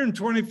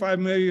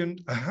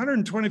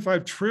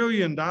 $125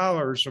 trillion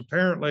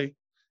apparently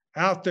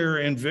out there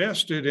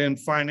invested in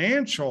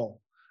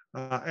financial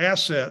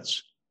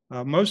assets.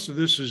 Most of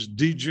this is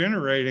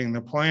degenerating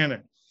the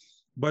planet,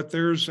 but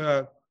there's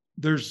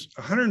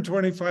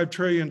 $125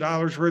 trillion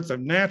worth of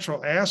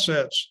natural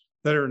assets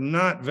that are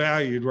not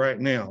valued right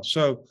now.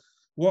 So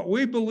what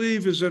we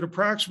believe is that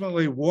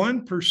approximately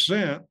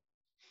 1%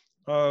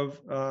 of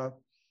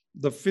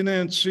the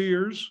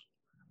financiers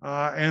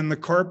and the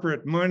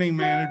corporate money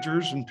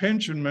managers and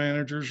pension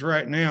managers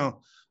right now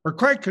are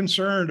quite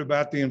concerned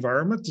about the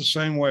environment the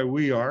same way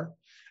we are,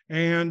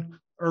 and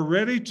are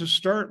ready to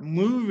start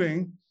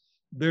moving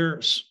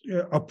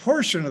a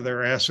portion of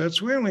their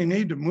assets. We only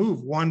need to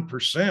move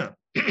 1%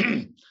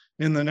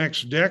 in the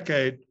next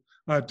decade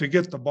to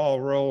get the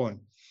ball rolling,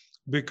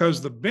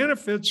 because the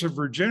benefits of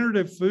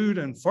regenerative food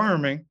and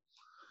farming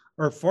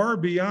are far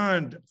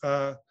beyond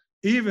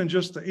even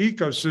just the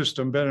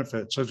ecosystem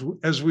benefits.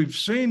 As we've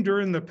seen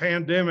during the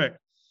pandemic,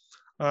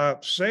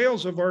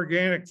 sales of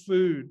organic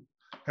food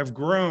have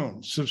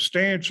grown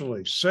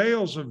substantially.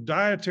 Sales of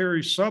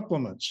dietary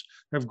supplements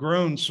have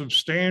grown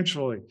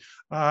substantially.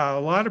 A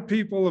lot of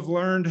people have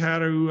learned how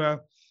to,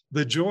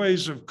 the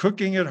joys of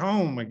cooking at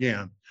home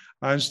again,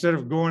 instead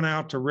of going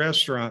out to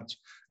restaurants.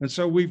 And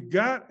so we've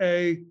got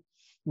a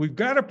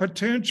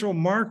potential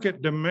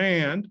market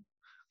demand.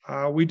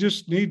 We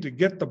just need to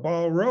get the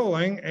ball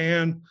rolling.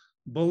 And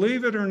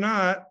believe it or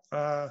not,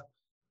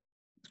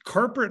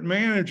 corporate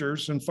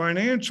managers and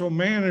financial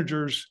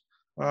managers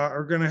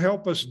are going to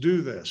help us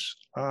do this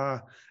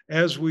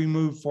as we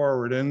move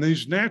forward. And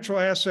these natural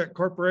asset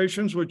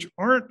corporations, which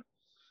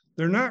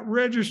they're not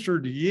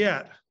registered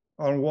yet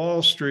on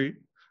Wall Street,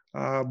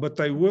 but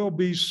they will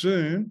be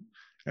soon.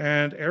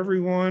 And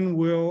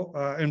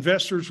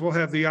investors will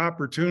have the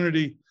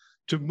opportunity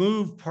to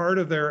move part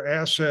of their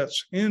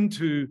assets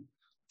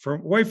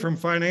away from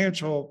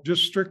financial,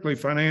 just strictly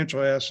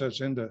financial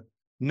assets, into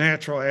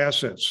natural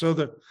assets. So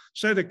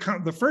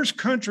the first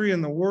country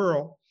in the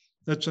world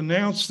that's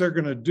announced they're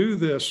going to do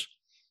this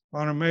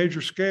on a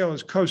major scale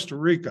is Costa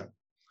Rica.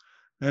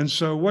 And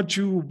so what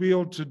you will be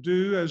able to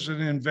do as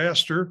an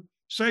investor,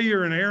 say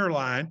you're an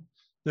airline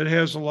that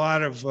has a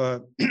lot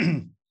of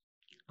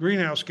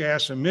greenhouse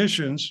gas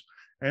emissions,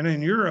 and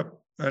in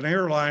Europe, an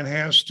airline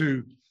has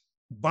to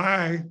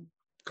buy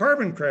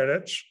carbon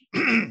credits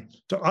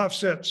to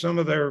offset some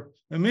of their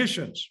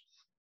emissions.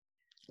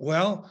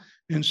 Well,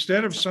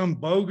 instead of some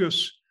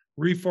bogus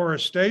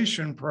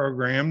reforestation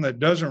program that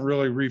doesn't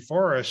really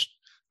reforest,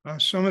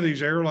 some of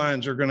these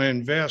airlines are going to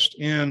invest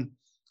in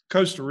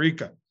Costa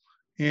Rica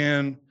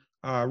in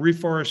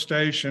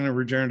reforestation and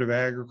regenerative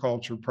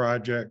agriculture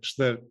projects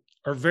that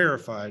are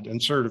verified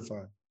and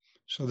certified.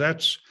 So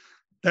that's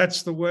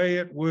the way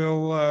it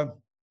will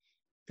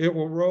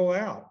roll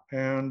out.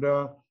 And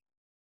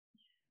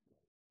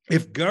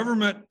if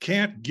government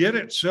can't get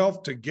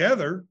itself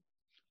together,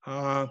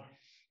 I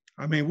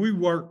mean, we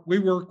work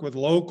with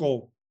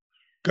local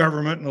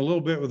government and a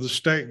little bit with the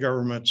state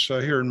governments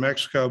here in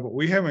Mexico, but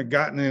we haven't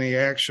gotten any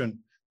action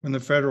in the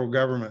federal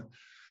government.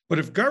 But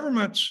if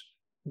governments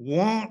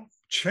won't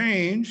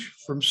change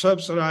from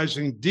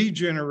subsidizing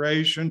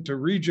degeneration to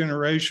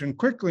regeneration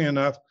quickly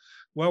enough,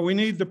 well, we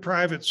need the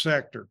private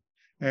sector.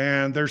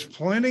 And there's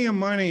plenty of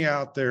money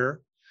out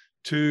there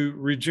to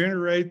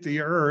regenerate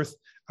the earth.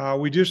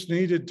 We just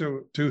needed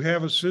to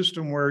have a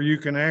system where you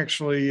can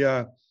actually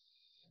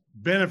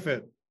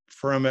benefit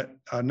from it,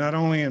 not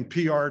only in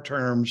PR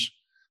terms,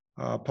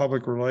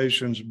 public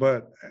relations,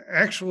 but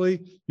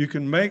actually you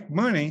can make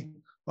money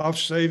off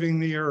saving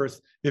the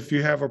earth if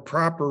you have a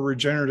proper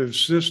regenerative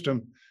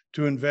system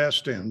to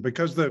invest in.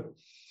 Because there's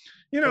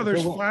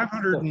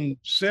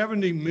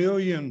 570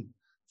 million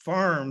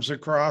farms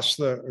across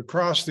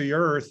the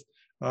earth.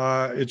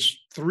 It's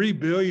 3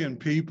 billion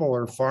people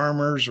are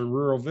farmers or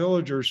rural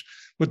villagers,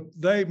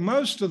 but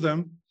most of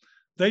them,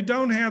 they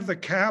don't have the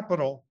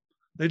capital.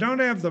 They don't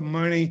have the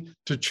money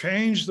to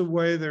change the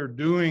way they're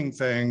doing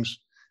things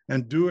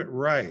and do it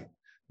right.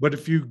 But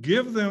if you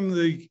give them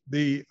the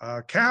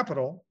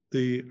capital,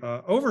 the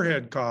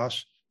overhead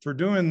costs for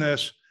doing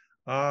this,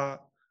 a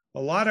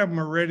lot of them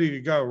are ready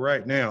to go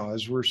right now,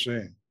 as we're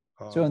seeing.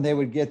 And they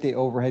would get the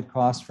overhead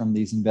costs from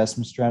these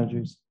investment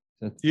strategies?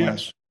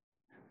 Yes.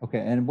 Okay.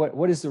 And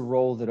what is the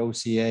role that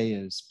OCA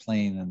is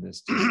playing in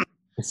this to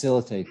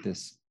facilitate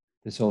this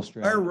whole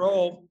strategy?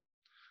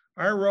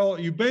 Our role,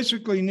 you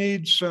basically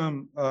need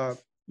some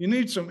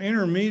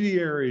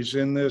intermediaries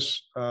in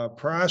this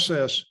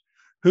process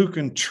who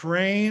can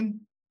train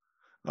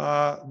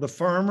the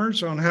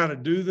farmers on how to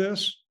do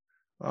this.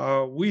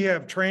 We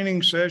have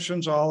training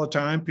sessions all the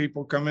time.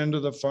 People come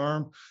into the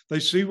farm. They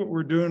see what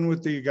we're doing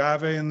with the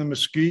agave and the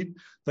mesquite.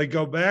 They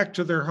go back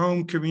to their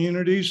home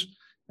communities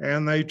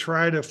and they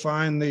try to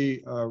find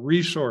the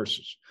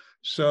resources.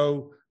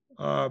 So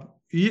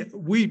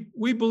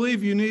we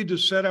believe you need to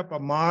set up a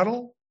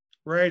model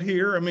right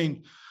here. I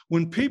mean,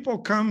 when people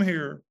come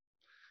here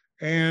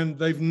and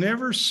they've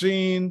never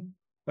seen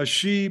a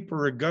sheep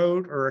or a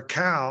goat or a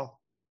cow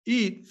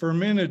eat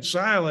fermented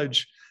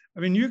silage, I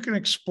mean, you can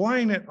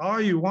explain it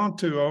all you want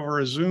to over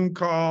a Zoom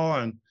call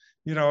and,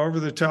 over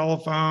the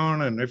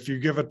telephone and if you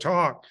give a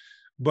talk,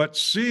 but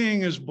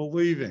seeing is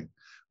believing.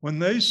 When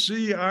they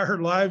see our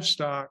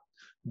livestock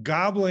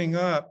gobbling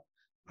up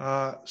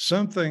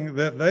something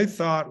that they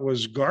thought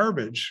was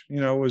garbage,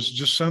 was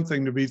just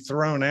something to be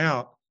thrown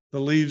out, the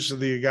leaves of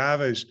the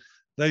agaves,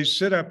 they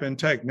sit up and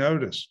take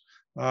notice.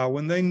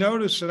 When they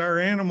notice that our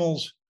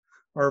animals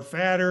are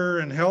fatter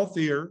and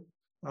healthier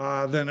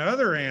than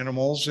other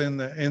animals in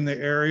the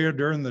area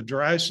during the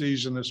dry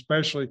season,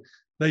 especially,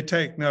 they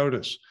take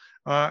notice.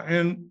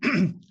 And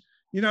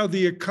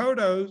the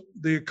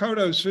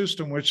Ecoto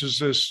system, which is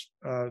this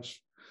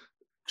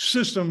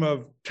system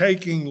of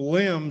taking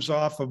limbs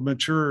off of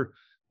mature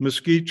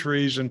mesquite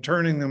trees and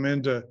turning them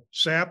into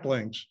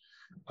saplings.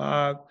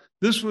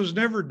 This was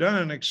never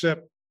done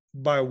except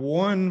by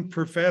one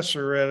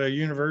professor at a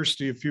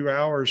university a few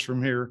hours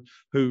from here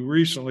who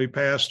recently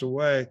passed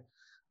away.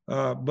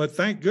 But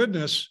thank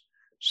goodness,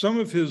 some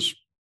of his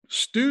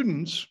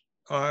students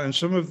and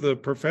some of the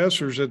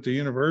professors at the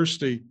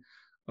university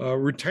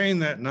retain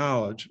that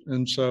knowledge.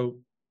 And so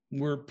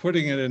we're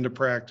putting it into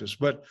practice.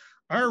 But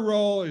our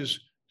role is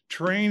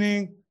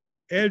training,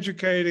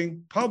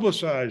 educating,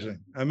 publicizing.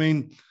 I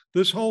mean,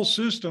 this whole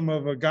system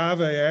of agave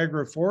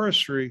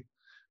agroforestry,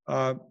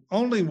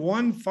 only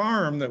one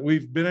farm that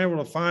we've been able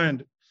to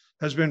find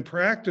has been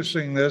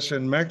practicing this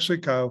in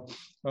Mexico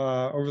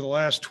over the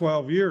last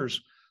 12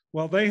 years.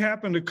 Well, they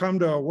happened to come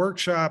to a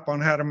workshop on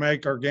how to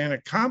make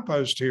organic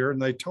compost here,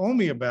 and they told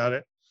me about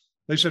it.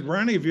 They said,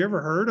 Ronnie, have you ever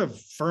heard of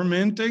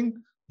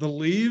fermenting the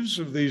leaves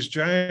of these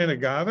giant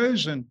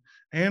agaves? And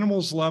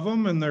animals love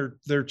them and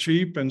they're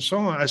cheap and so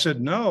on. I said,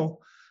 no.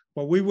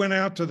 Well, we went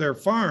out to their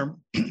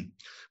farm,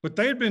 but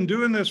they had been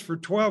doing this for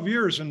 12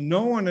 years and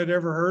no one had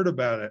ever heard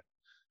about it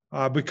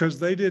because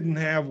they didn't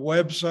have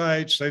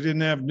websites, they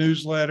didn't have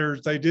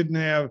newsletters, they didn't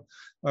have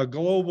a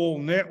global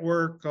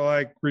network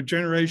like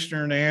Regeneration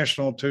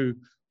International to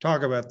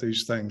talk about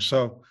these things.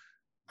 So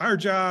our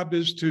job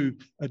is to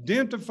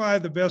identify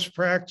the best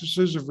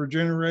practices of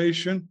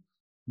regeneration,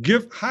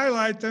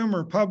 highlight them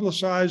or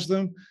publicize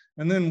them,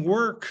 and then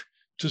work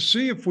to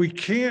see if we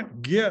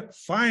can't get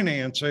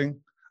financing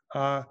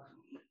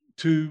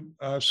to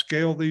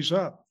scale these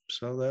up.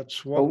 So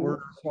that's what we're.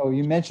 So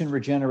you mentioned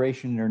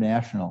Regeneration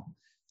International.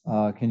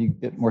 Can you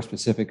get more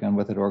specific on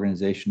what that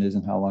organization is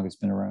and how long it's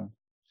been around?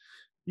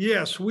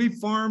 Yes, we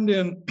farmed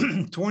in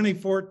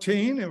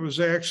 2014. It was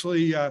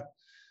actually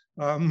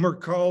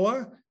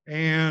Mercola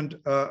and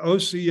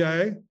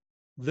OCA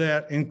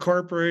that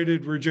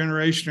incorporated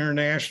Regeneration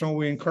International.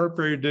 We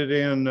incorporated it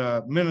in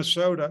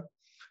Minnesota.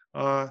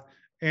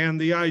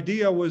 And the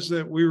idea was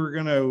that we were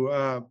going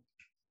to,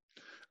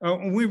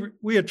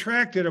 we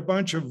attracted a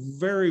bunch of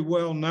very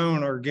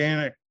well-known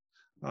organic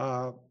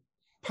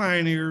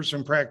pioneers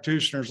and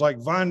practitioners, like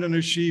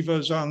Vandana Shiva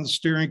is on the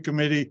steering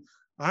committee.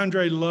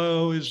 Andre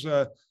Lowe is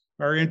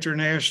our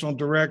international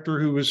director,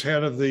 who was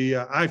head of the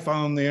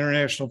IFOAM, the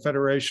International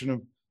Federation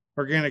of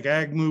Organic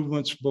Ag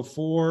Movements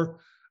before.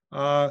 We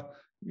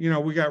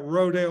got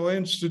Rodale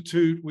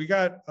Institute. We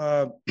got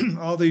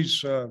all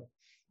these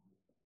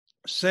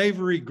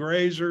savory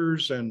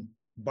grazers and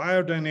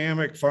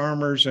biodynamic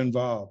farmers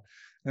involved.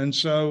 And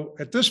so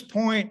at this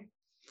point,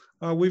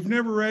 we've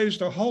never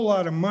raised a whole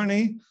lot of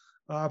money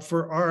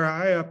for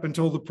RI up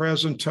until the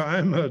present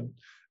time.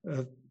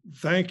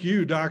 Thank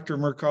you, Dr.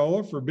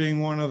 Mercola, for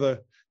being one of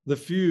the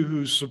few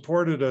who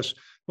supported us.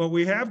 But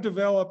we have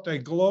developed a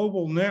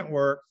global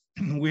network.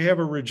 We have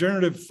a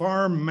regenerative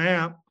farm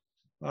map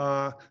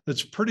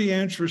that's pretty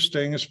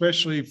interesting,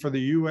 especially for the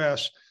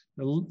U.S.,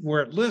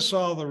 where it lists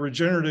all the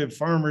regenerative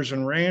farmers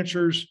and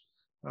ranchers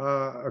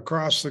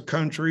across the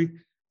country.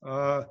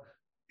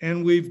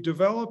 And we've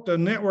developed a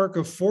network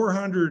of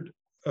 400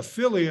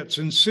 affiliates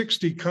in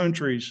 60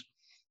 countries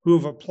who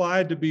have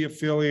applied to be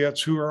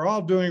affiliates, who are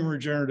all doing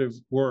regenerative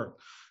work.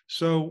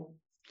 So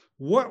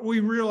what we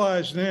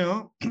realize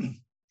now,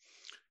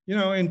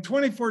 in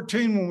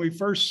 2014, when we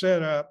first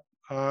set up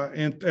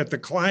at the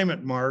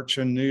Climate March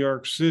in New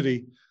York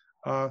City,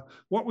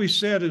 what we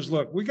said is,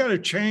 look, we got to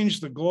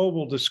change the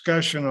global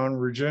discussion on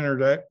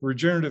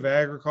regenerative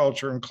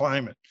agriculture and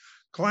climate.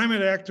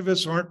 Climate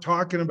activists aren't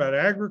talking about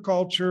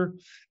agriculture,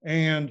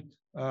 and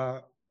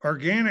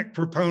organic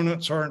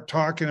proponents aren't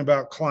talking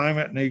about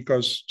climate and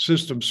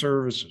ecosystem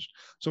services.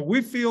 So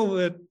we feel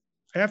that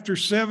after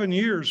 7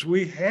 years,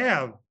 we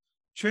have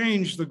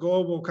changed the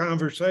global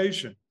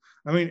conversation.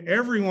 I mean,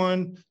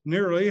 everyone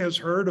nearly has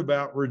heard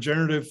about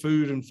regenerative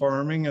food and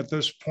farming at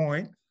this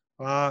point.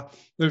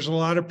 There's a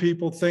lot of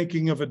people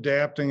thinking of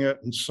adapting it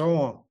and so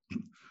on.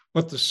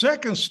 But the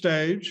second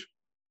stage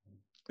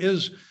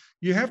is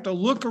you have to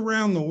look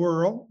around the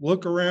world,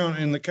 look around,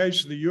 in the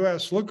case of the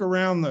US, look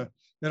around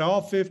at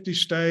all 50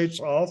 states,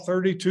 all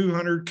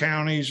 3,200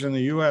 counties in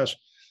the US.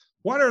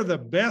 What are the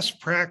best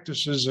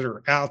practices that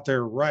are out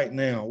there right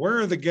now? Where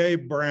are the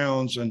Gabe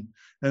Browns and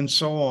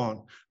so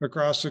on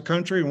across the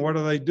country, and what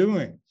are they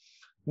doing?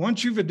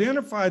 Once you've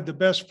identified the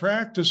best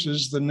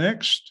practices, the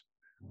next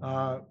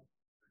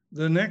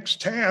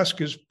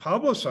task is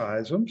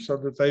publicize them so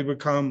that they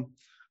become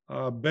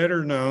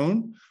better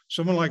known.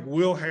 Someone like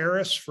Will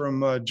Harris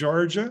from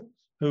Georgia,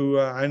 who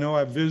I know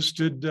I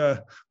visited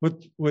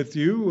with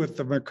you, with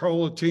the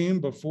Mercola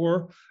team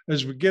before,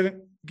 is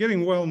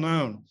getting well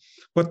known.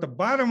 But the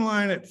bottom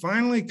line, it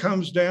finally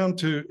comes down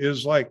to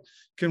is like,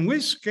 can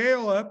we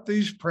scale up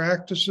these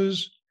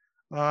practices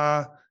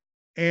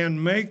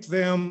and make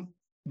them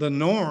the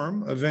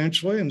norm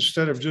eventually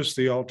instead of just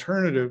the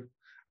alternative?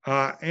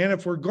 And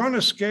if we're going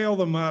to scale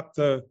them up,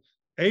 the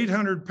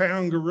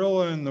 800-pound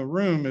gorilla in the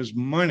room is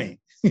money.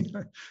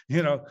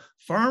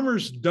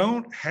 Farmers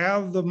don't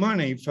have the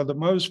money for the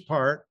most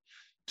part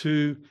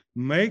to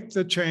make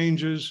the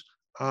changes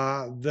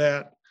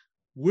that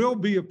will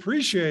be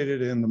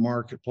appreciated in the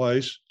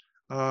marketplace.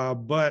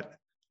 But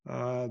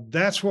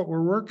that's what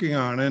we're working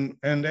on.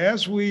 And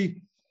as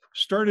we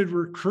started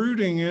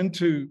recruiting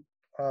into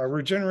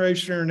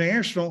Regeneration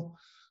International,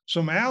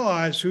 some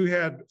allies who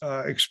had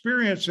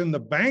experience in the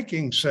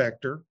banking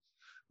sector,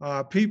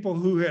 people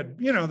who had,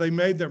 they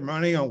made their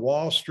money on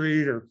Wall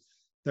Street, or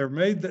they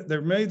made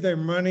their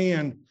money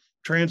in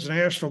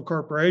transnational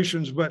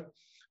corporations. But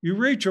you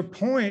reach a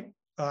point,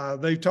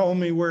 they told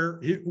me,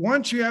 where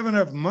once you have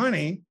enough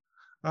money,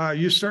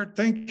 you start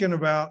thinking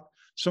about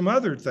some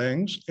other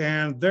things.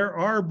 And there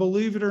are,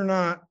 believe it or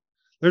not,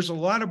 there's a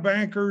lot of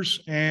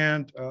bankers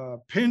and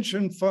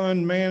pension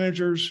fund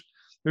managers.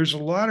 There's a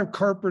lot of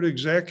corporate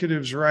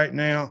executives right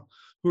now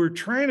who are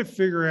trying to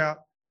figure out,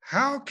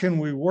 how can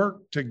we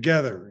work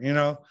together?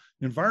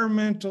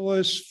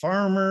 Environmentalists,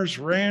 farmers,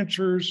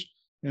 ranchers,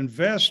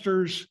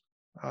 investors,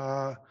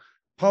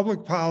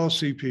 public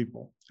policy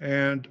people.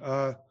 And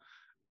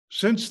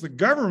since the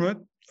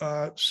government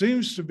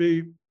seems to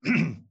be,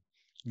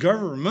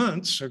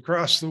 governments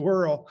across the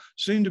world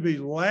seem to be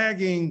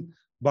lagging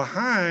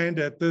behind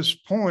at this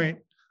point,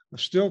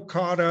 still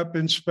caught up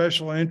in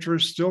special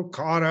interests, still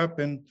caught up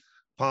in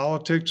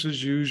politics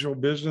as usual,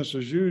 business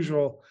as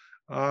usual.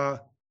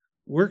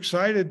 We're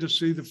excited to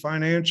see the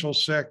financial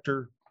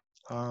sector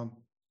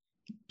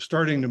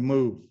starting to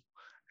move.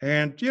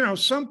 And,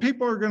 some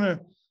people are going to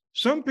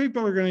some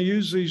people are going to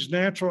use these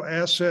natural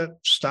asset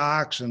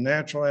stocks and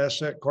natural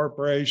asset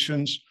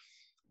corporations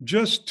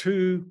just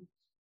to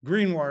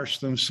greenwash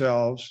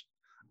themselves.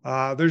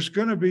 There's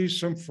going to be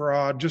some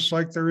fraud, just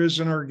like there is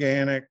in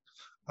organic.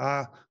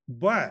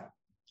 But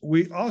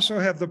we also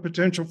have the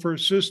potential for a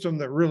system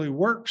that really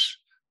works,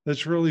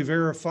 that's really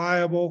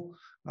verifiable.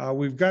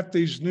 We've got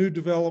these new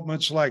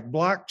developments like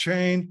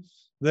blockchain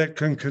that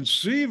can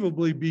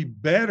conceivably be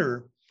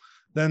better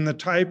than the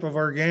type of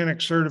organic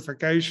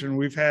certification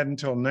we've had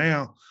until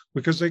now,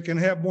 because they can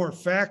have more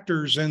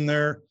factors in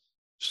their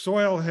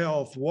soil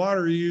health,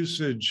 water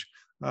usage,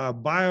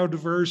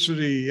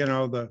 biodiversity,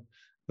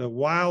 the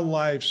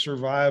wildlife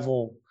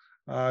survival,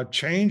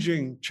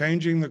 changing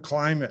the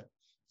climate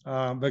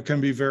that can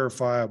be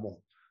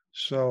verifiable.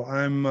 So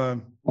I'm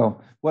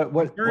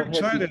very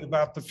excited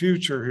about the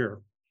future here.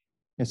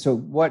 And so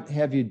what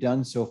have you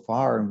done so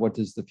far, and what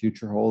does the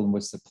future hold, and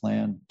what's the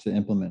plan to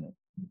implement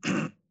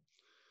it?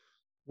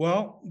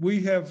 Well,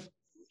 we have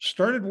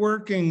started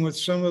working with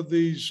some of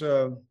these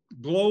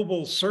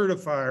global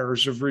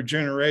certifiers of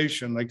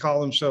regeneration. They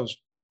call themselves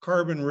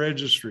carbon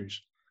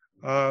registries.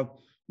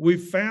 We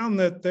found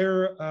that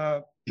they're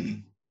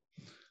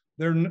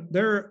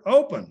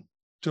open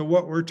to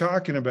what we're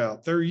talking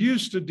about. They're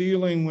used to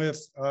dealing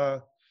with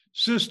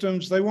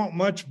systems. They want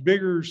much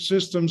bigger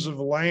systems of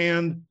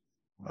land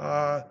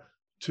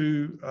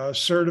to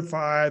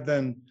certify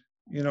than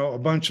a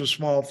bunch of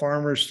small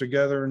farmers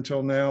together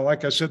until now.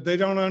 Like I said, they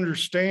don't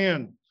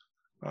understand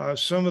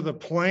some of the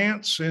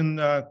plants in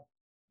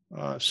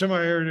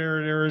semi-arid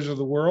areas of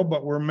the world,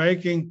 but we're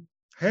making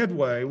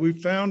headway. We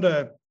found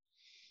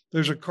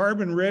there's a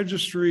carbon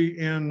registry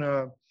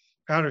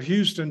out of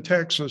Houston,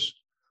 Texas,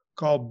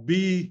 called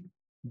B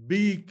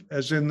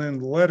as in the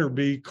letter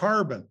B,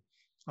 carbon.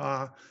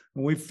 And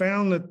we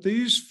found that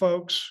these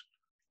folks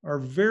are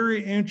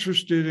very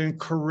interested in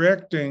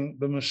correcting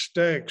the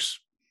mistakes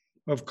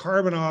of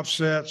carbon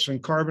offsets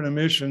and carbon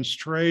emissions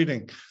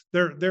trading.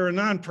 They're a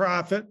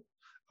nonprofit.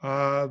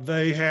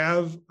 They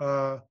have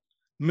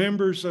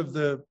members of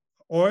the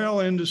oil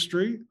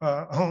industry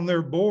on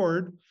their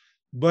board,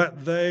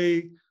 but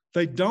they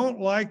don't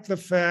like the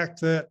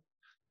fact that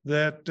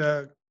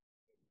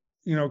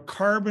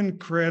carbon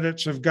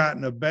credits have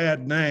gotten a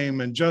bad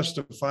name, and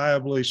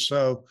justifiably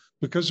so,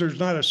 because there's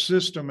not a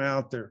system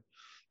out there.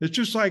 It's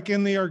just like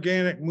in the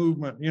organic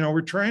movement.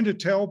 We're trying to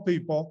tell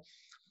people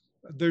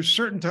there's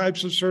certain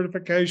types of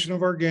certification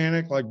of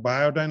organic, like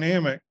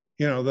biodynamic,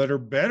 that are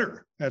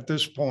better at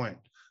this point.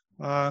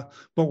 But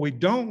we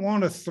don't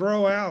want to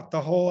throw out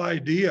the whole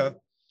idea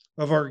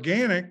of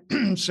organic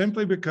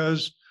simply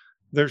because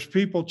there's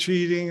people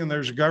cheating and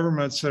there's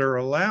governments that are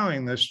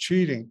allowing this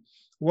cheating.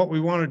 What we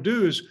want to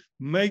do is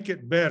make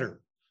it better.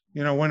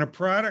 When a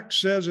product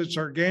says it's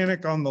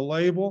organic on the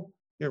label,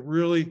 it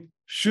really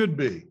should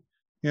be,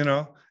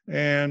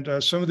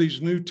 and some of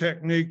these new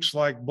techniques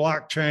like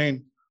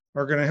blockchain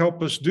are going to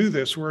help us do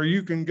this, where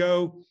you can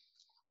go,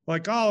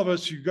 like all of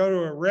us, you go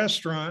to a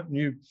restaurant and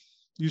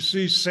you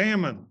see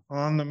salmon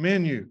on the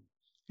menu,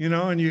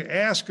 and you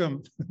ask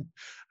them,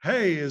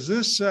 hey, is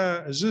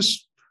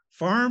this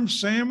farm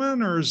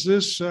salmon, or is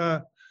this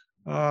wild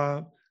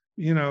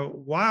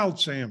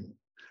salmon?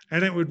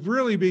 And it would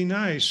really be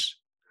nice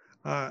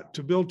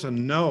to be able to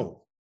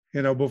know,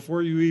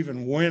 before you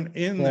even went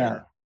in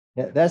there.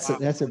 Yeah, that's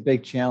a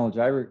big challenge.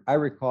 I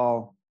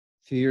recall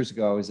a few years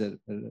ago, I was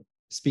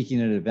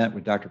speaking at an event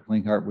with Dr.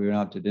 Klinghardt. We went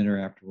out to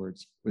dinner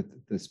afterwards with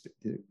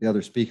the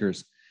other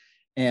speakers,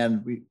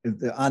 and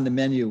on the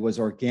menu was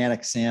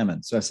organic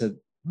salmon. So I said,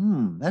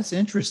 that's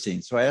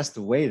interesting. So I asked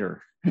the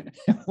waiter,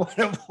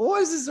 what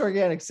was this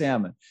organic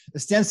salmon?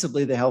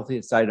 Ostensibly the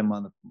healthiest item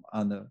on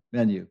the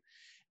menu.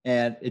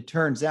 And it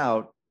turns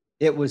out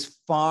it was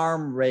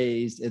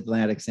farm-raised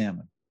Atlantic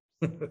salmon.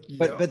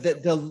 Yeah.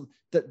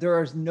 But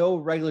there is no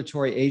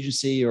regulatory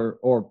agency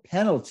or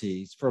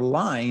penalties for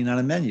lying on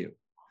a menu,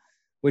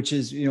 which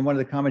is, one of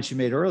the comments you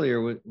made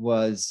earlier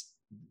was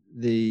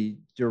the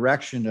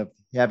direction of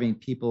having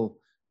people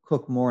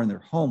cook more in their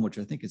home, which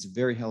I think is a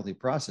very healthy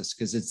process,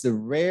 because it's the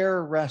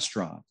rare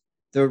restaurant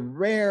that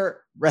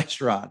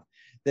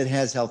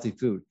has healthy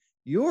food.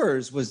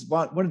 Yours was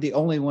one of the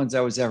only ones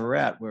I was ever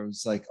at where it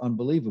was like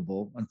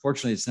unbelievable.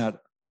 Unfortunately, it's not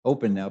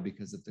open now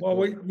because of the. Well,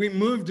 we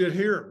moved it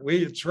here.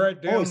 It's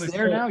right down. Oh, it's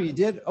there now. You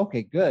did?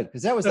 Okay, good.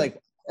 Because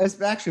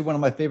that's actually one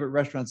of my favorite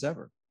restaurants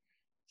ever.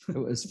 It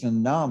was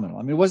phenomenal.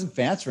 I mean, it wasn't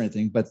fancy or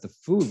anything, but the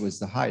food was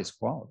the highest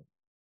quality.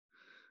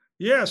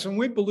 Yes, and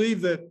we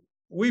believe that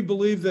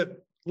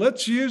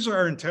let's use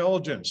our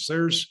intelligence.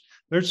 There's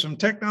some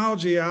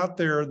technology out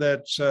there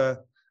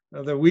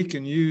that we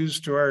can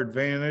use to our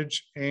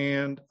advantage,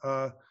 and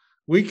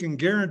we can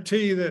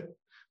guarantee that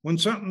when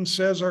something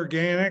says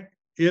organic,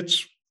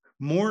 it's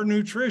more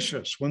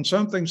nutritious. When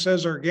something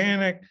says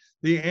organic,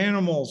 the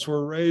animals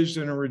were raised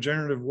in a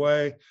regenerative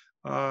way.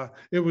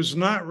 It was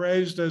not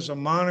raised as a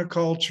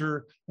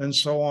monoculture, and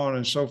so on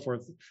and so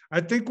forth.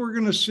 I think we're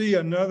going to see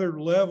another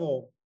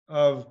level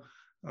of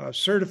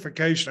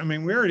certification. I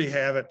mean, we already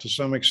have it to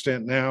some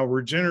extent now,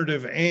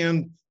 regenerative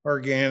and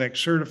organic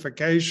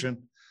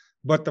certification.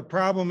 But the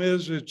problem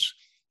is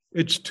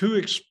it's too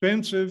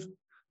expensive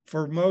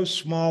for most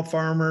small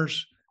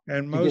farmers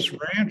and most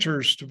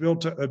ranchers to be able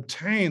to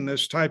obtain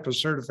this type of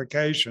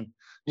certification.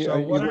 So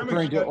what you're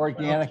referring to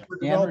organic and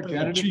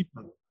regenerative?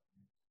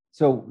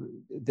 So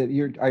are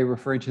you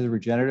referring to the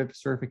regenerative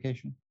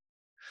certification?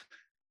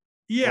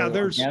 Yeah,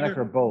 there's organic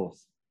or both.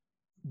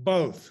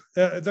 Both.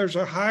 There's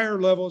a higher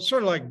level,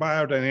 sort of like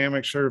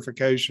biodynamic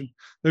certification.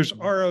 There's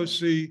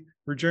ROC,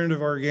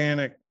 regenerative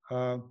organic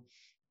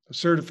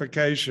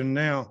certification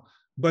now.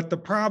 But the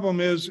problem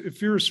is,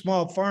 if you're a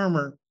small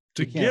farmer,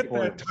 to get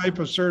that type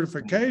of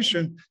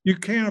certification, you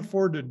can't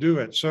afford to do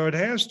it. So it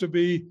has to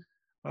be,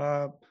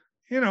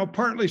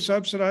 partly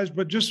subsidized,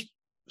 but just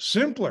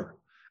simpler.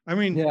 I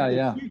mean,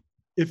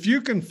 if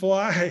you can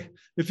fly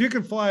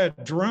a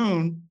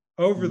drone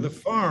over the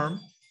farm,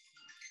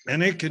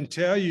 and it can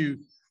tell you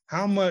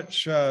how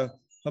much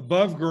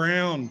above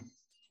ground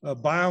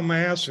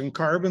biomass and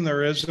carbon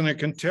there is, and it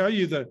can tell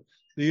you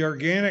the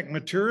organic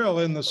material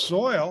in the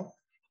soil,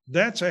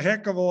 that's a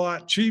heck of a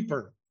lot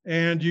cheaper.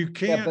 And you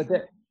can't. Yeah,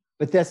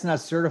 but that's not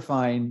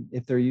certifying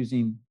if they're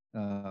using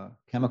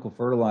chemical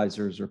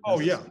fertilizers or pesticides. Oh,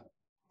 yeah.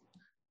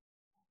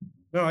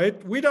 No,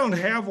 we don't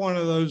have one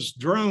of those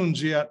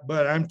drones yet,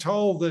 but I'm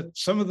told that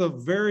some of the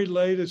very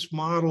latest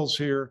models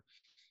here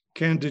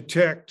can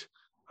detect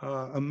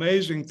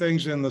amazing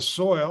things in the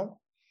soil.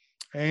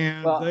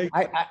 And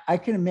I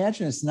can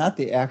imagine it's not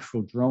the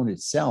actual drone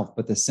itself,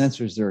 but the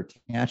sensors they're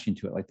attaching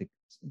to it, like the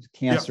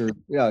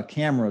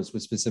cameras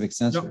with specific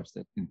sensors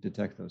that can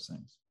detect those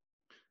things.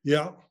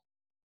 Yeah.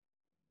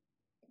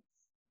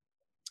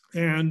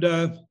 And,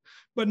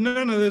 but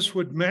none of this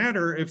would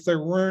matter if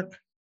there weren't,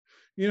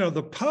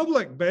 the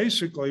public,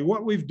 basically,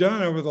 what we've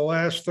done over the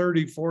last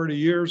 30, 40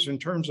 years in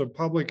terms of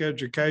public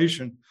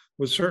education,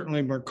 with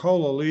certainly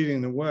Mercola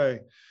leading the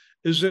way,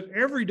 is that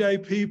everyday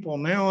people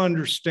now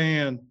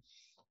understand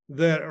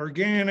that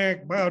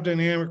organic,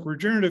 biodynamic,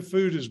 regenerative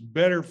food is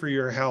better for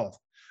your health.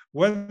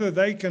 Whether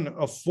they can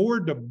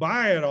afford to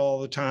buy it all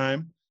the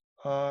time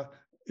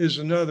is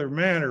another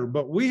matter.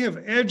 But we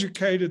have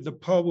educated the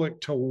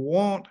public to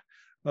want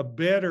a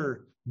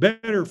better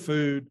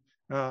food.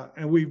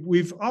 And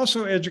we've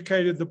also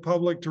educated the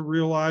public to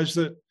realize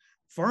that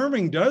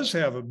farming does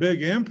have a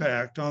big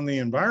impact on the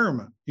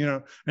environment,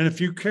 and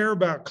if you care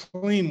about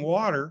clean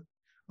water,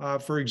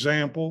 for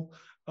example,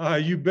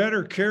 you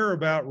better care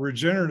about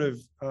regenerative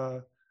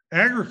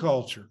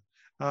agriculture.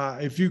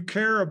 If you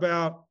care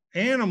about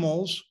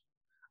animals,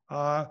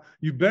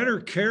 you better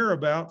care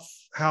about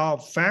how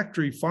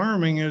factory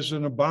farming is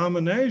an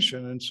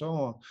abomination and so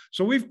on.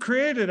 So we've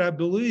created, I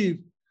believe,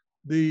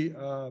 the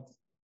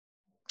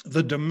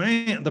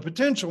demand, the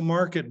potential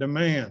market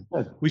demand.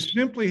 We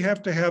simply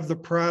have to have the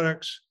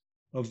products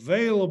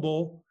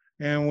available,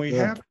 and we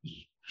have to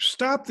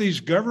stop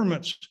these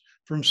governments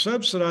from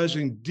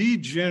subsidizing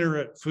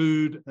degenerate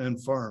food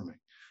and farming.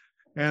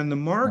 And the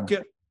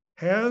market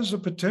has the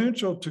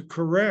potential to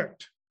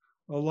correct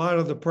a lot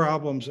of the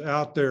problems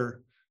out there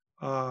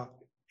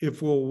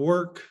if we'll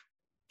work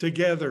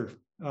together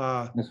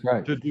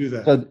to do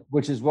that. So,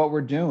 which is what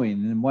we're doing.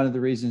 And one of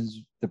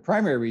the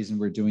primary reason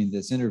we're doing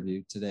this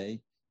interview today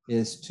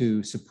is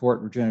to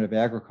support regenerative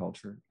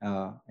agriculture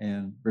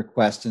and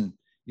request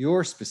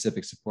your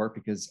specific support,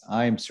 because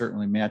I'm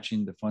certainly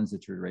matching the funds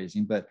that you're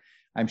raising, but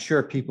I'm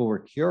sure people were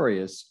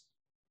curious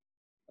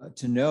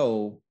to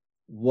know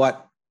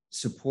what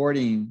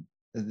supporting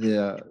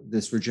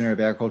this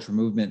regenerative agriculture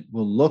movement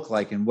will look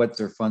like and what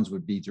their funds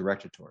would be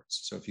directed towards.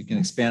 So if you can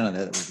expand on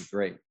that, it would be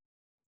great.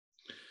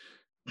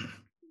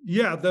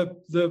 Yeah,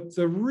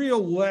 the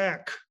real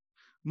lack,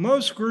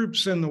 most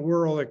groups in the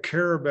world that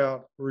care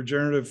about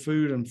regenerative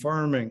food and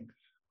farming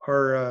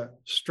are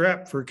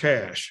strapped for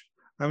cash.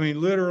 I mean,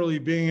 literally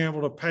being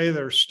able to pay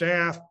their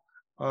staff.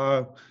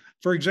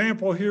 For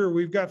example, here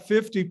we've got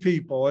 50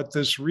 people at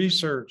this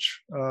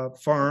research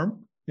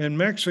farm in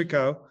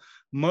Mexico.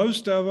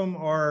 Most of them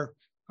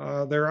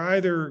they're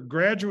either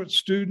graduate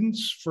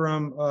students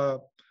from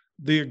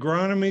the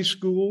agronomy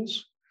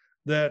schools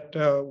that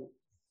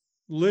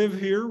live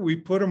here. We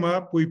put them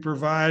up, we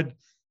provide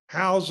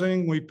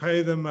housing, we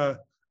pay them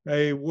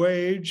a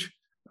wage,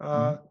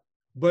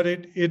 but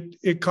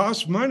it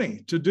costs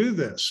money to do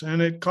this,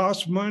 and it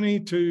costs money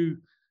to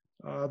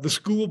the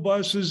school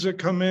buses that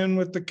come in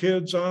with the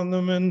kids on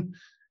them, and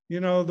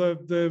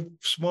the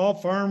small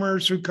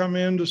farmers who come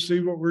in to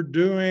see what we're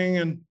doing,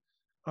 and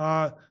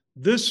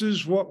this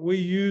is what we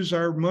use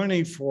our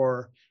money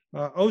for.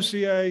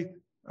 OCA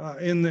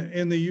in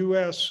the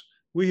U.S.,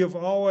 we have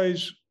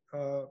always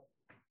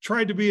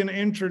tried to be an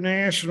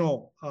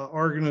international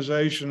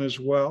organization as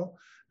well.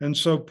 And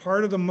so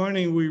part of the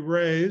money we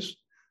raise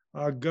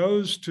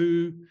goes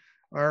to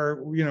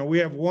we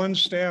have one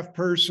staff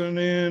person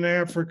in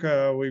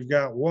Africa. We've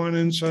got one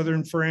in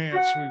Southern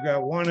France. We've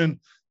got one in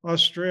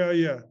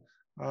Australia.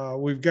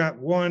 We've got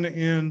one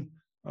in,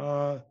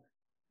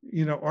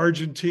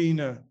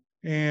 Argentina.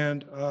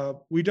 And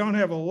we don't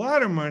have a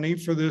lot of money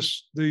for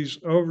these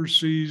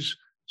overseas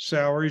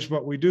salaries,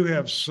 but we do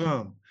have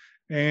some.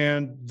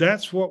 And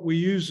that's what we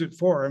use it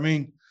for. I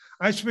mean,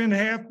 I spend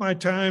half my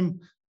time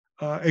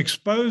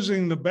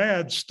exposing the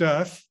bad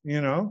stuff.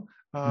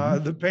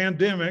 The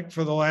pandemic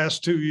for the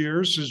last 2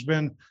 years has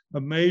been a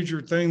major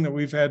thing that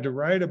we've had to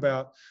write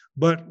about.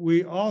 But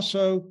we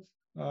also,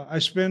 I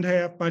spend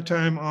half my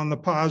time on the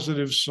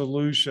positive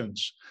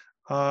solutions.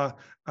 You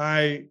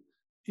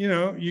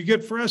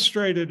get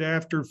frustrated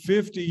after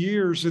 50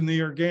 years in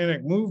the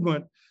organic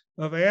movement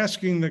of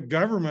asking the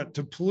government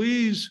to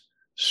please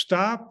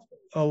stop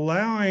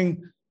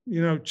allowing,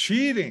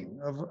 cheating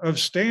of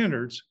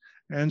standards.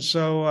 And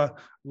so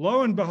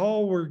lo and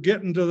behold, we're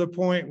getting to the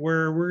point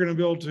where we're going to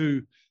be able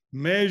to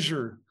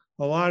measure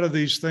a lot of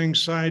these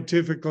things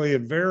scientifically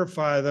and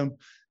verify them.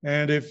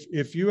 And if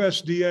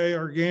USDA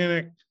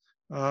organic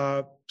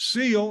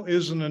seal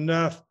isn't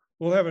enough,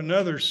 we'll have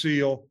another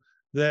seal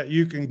that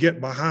you can get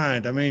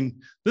behind. I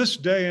mean, this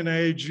day and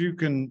age, you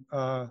can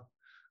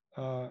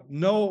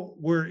know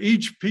where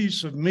each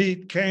piece of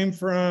meat came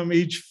from,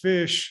 each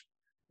fish,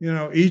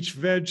 each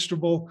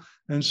vegetable,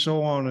 and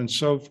so on and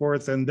so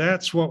forth. And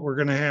that's what we're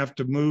going to have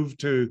to move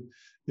to.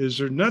 Is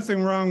there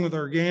nothing wrong with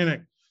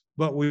organic,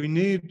 but we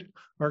need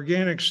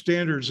organic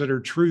standards that are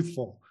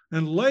truthful.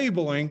 And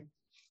labeling,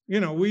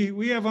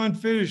 we have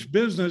unfinished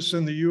business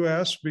in the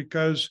U.S.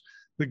 because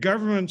the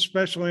government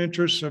special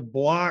interests have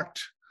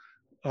blocked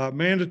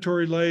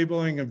mandatory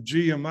labeling of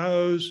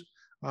GMOs.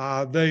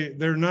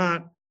 They're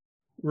not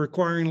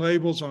requiring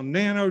labels on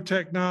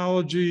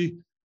nanotechnology.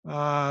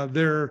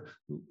 They're,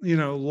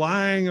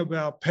 lying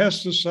about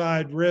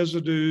pesticide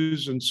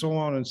residues and so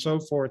on and so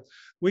forth.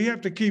 We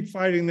have to keep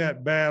fighting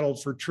that battle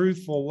for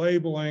truthful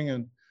labeling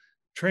and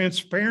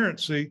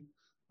transparency.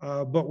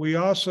 But we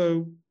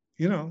also,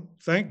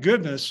 thank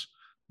goodness,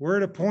 we're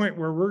at a point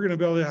where we're going to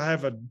be able to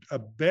have a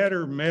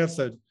better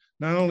method,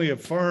 not only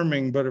of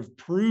farming, but of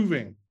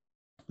proving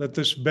that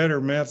this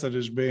better method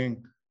is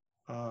being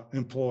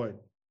employed.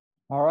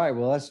 All right.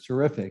 Well, that's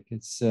terrific.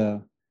 It's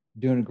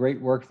doing great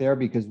work there,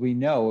 because we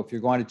know if you're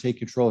going to take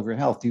control of your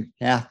health, you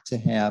have to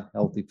have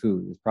healthy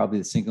food. It's probably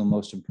the single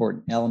most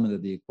important element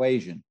of the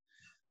equation,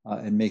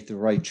 and make the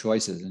right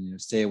choices and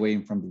stay away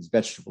from these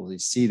vegetables,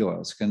 these seed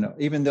oils.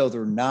 Even though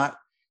they're not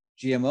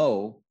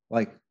GMO,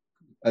 like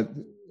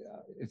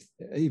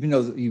even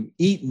though you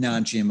eat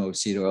non-GMO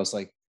seed oils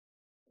like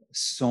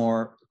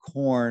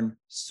corn,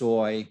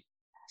 soy,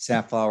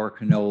 safflower,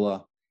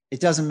 canola,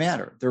 it doesn't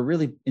matter. They're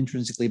really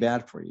intrinsically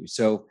bad for you.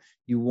 So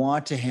you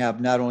want to have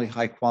not only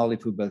high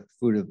quality food, but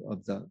food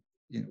of the,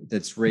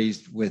 that's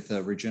raised with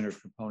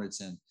regenerative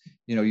components. And,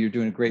 you're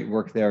doing great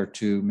work there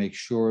to make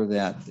sure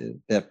that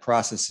that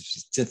process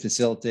is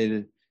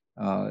facilitated.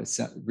 It's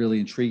really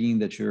intriguing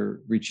that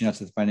you're reaching out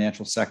to the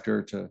financial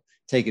sector to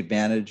take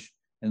advantage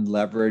and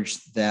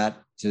leverage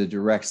that to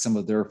direct some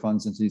of their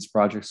funds into these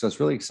projects. So it's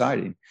really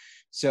exciting.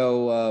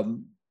 So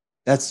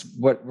that's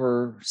what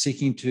we're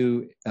seeking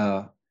to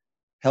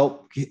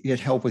get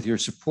help with your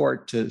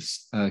support to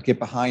get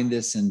behind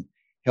this and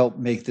help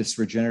make this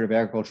regenerative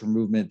agriculture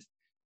movement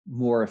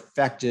more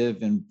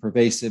effective and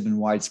pervasive and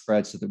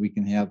widespread, so that we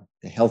can have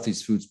the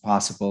healthiest foods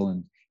possible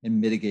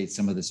and mitigate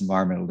some of this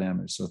environmental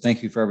damage. So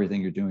thank you for everything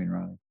you're doing,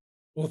 Ronnie.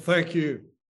 Well, thank you.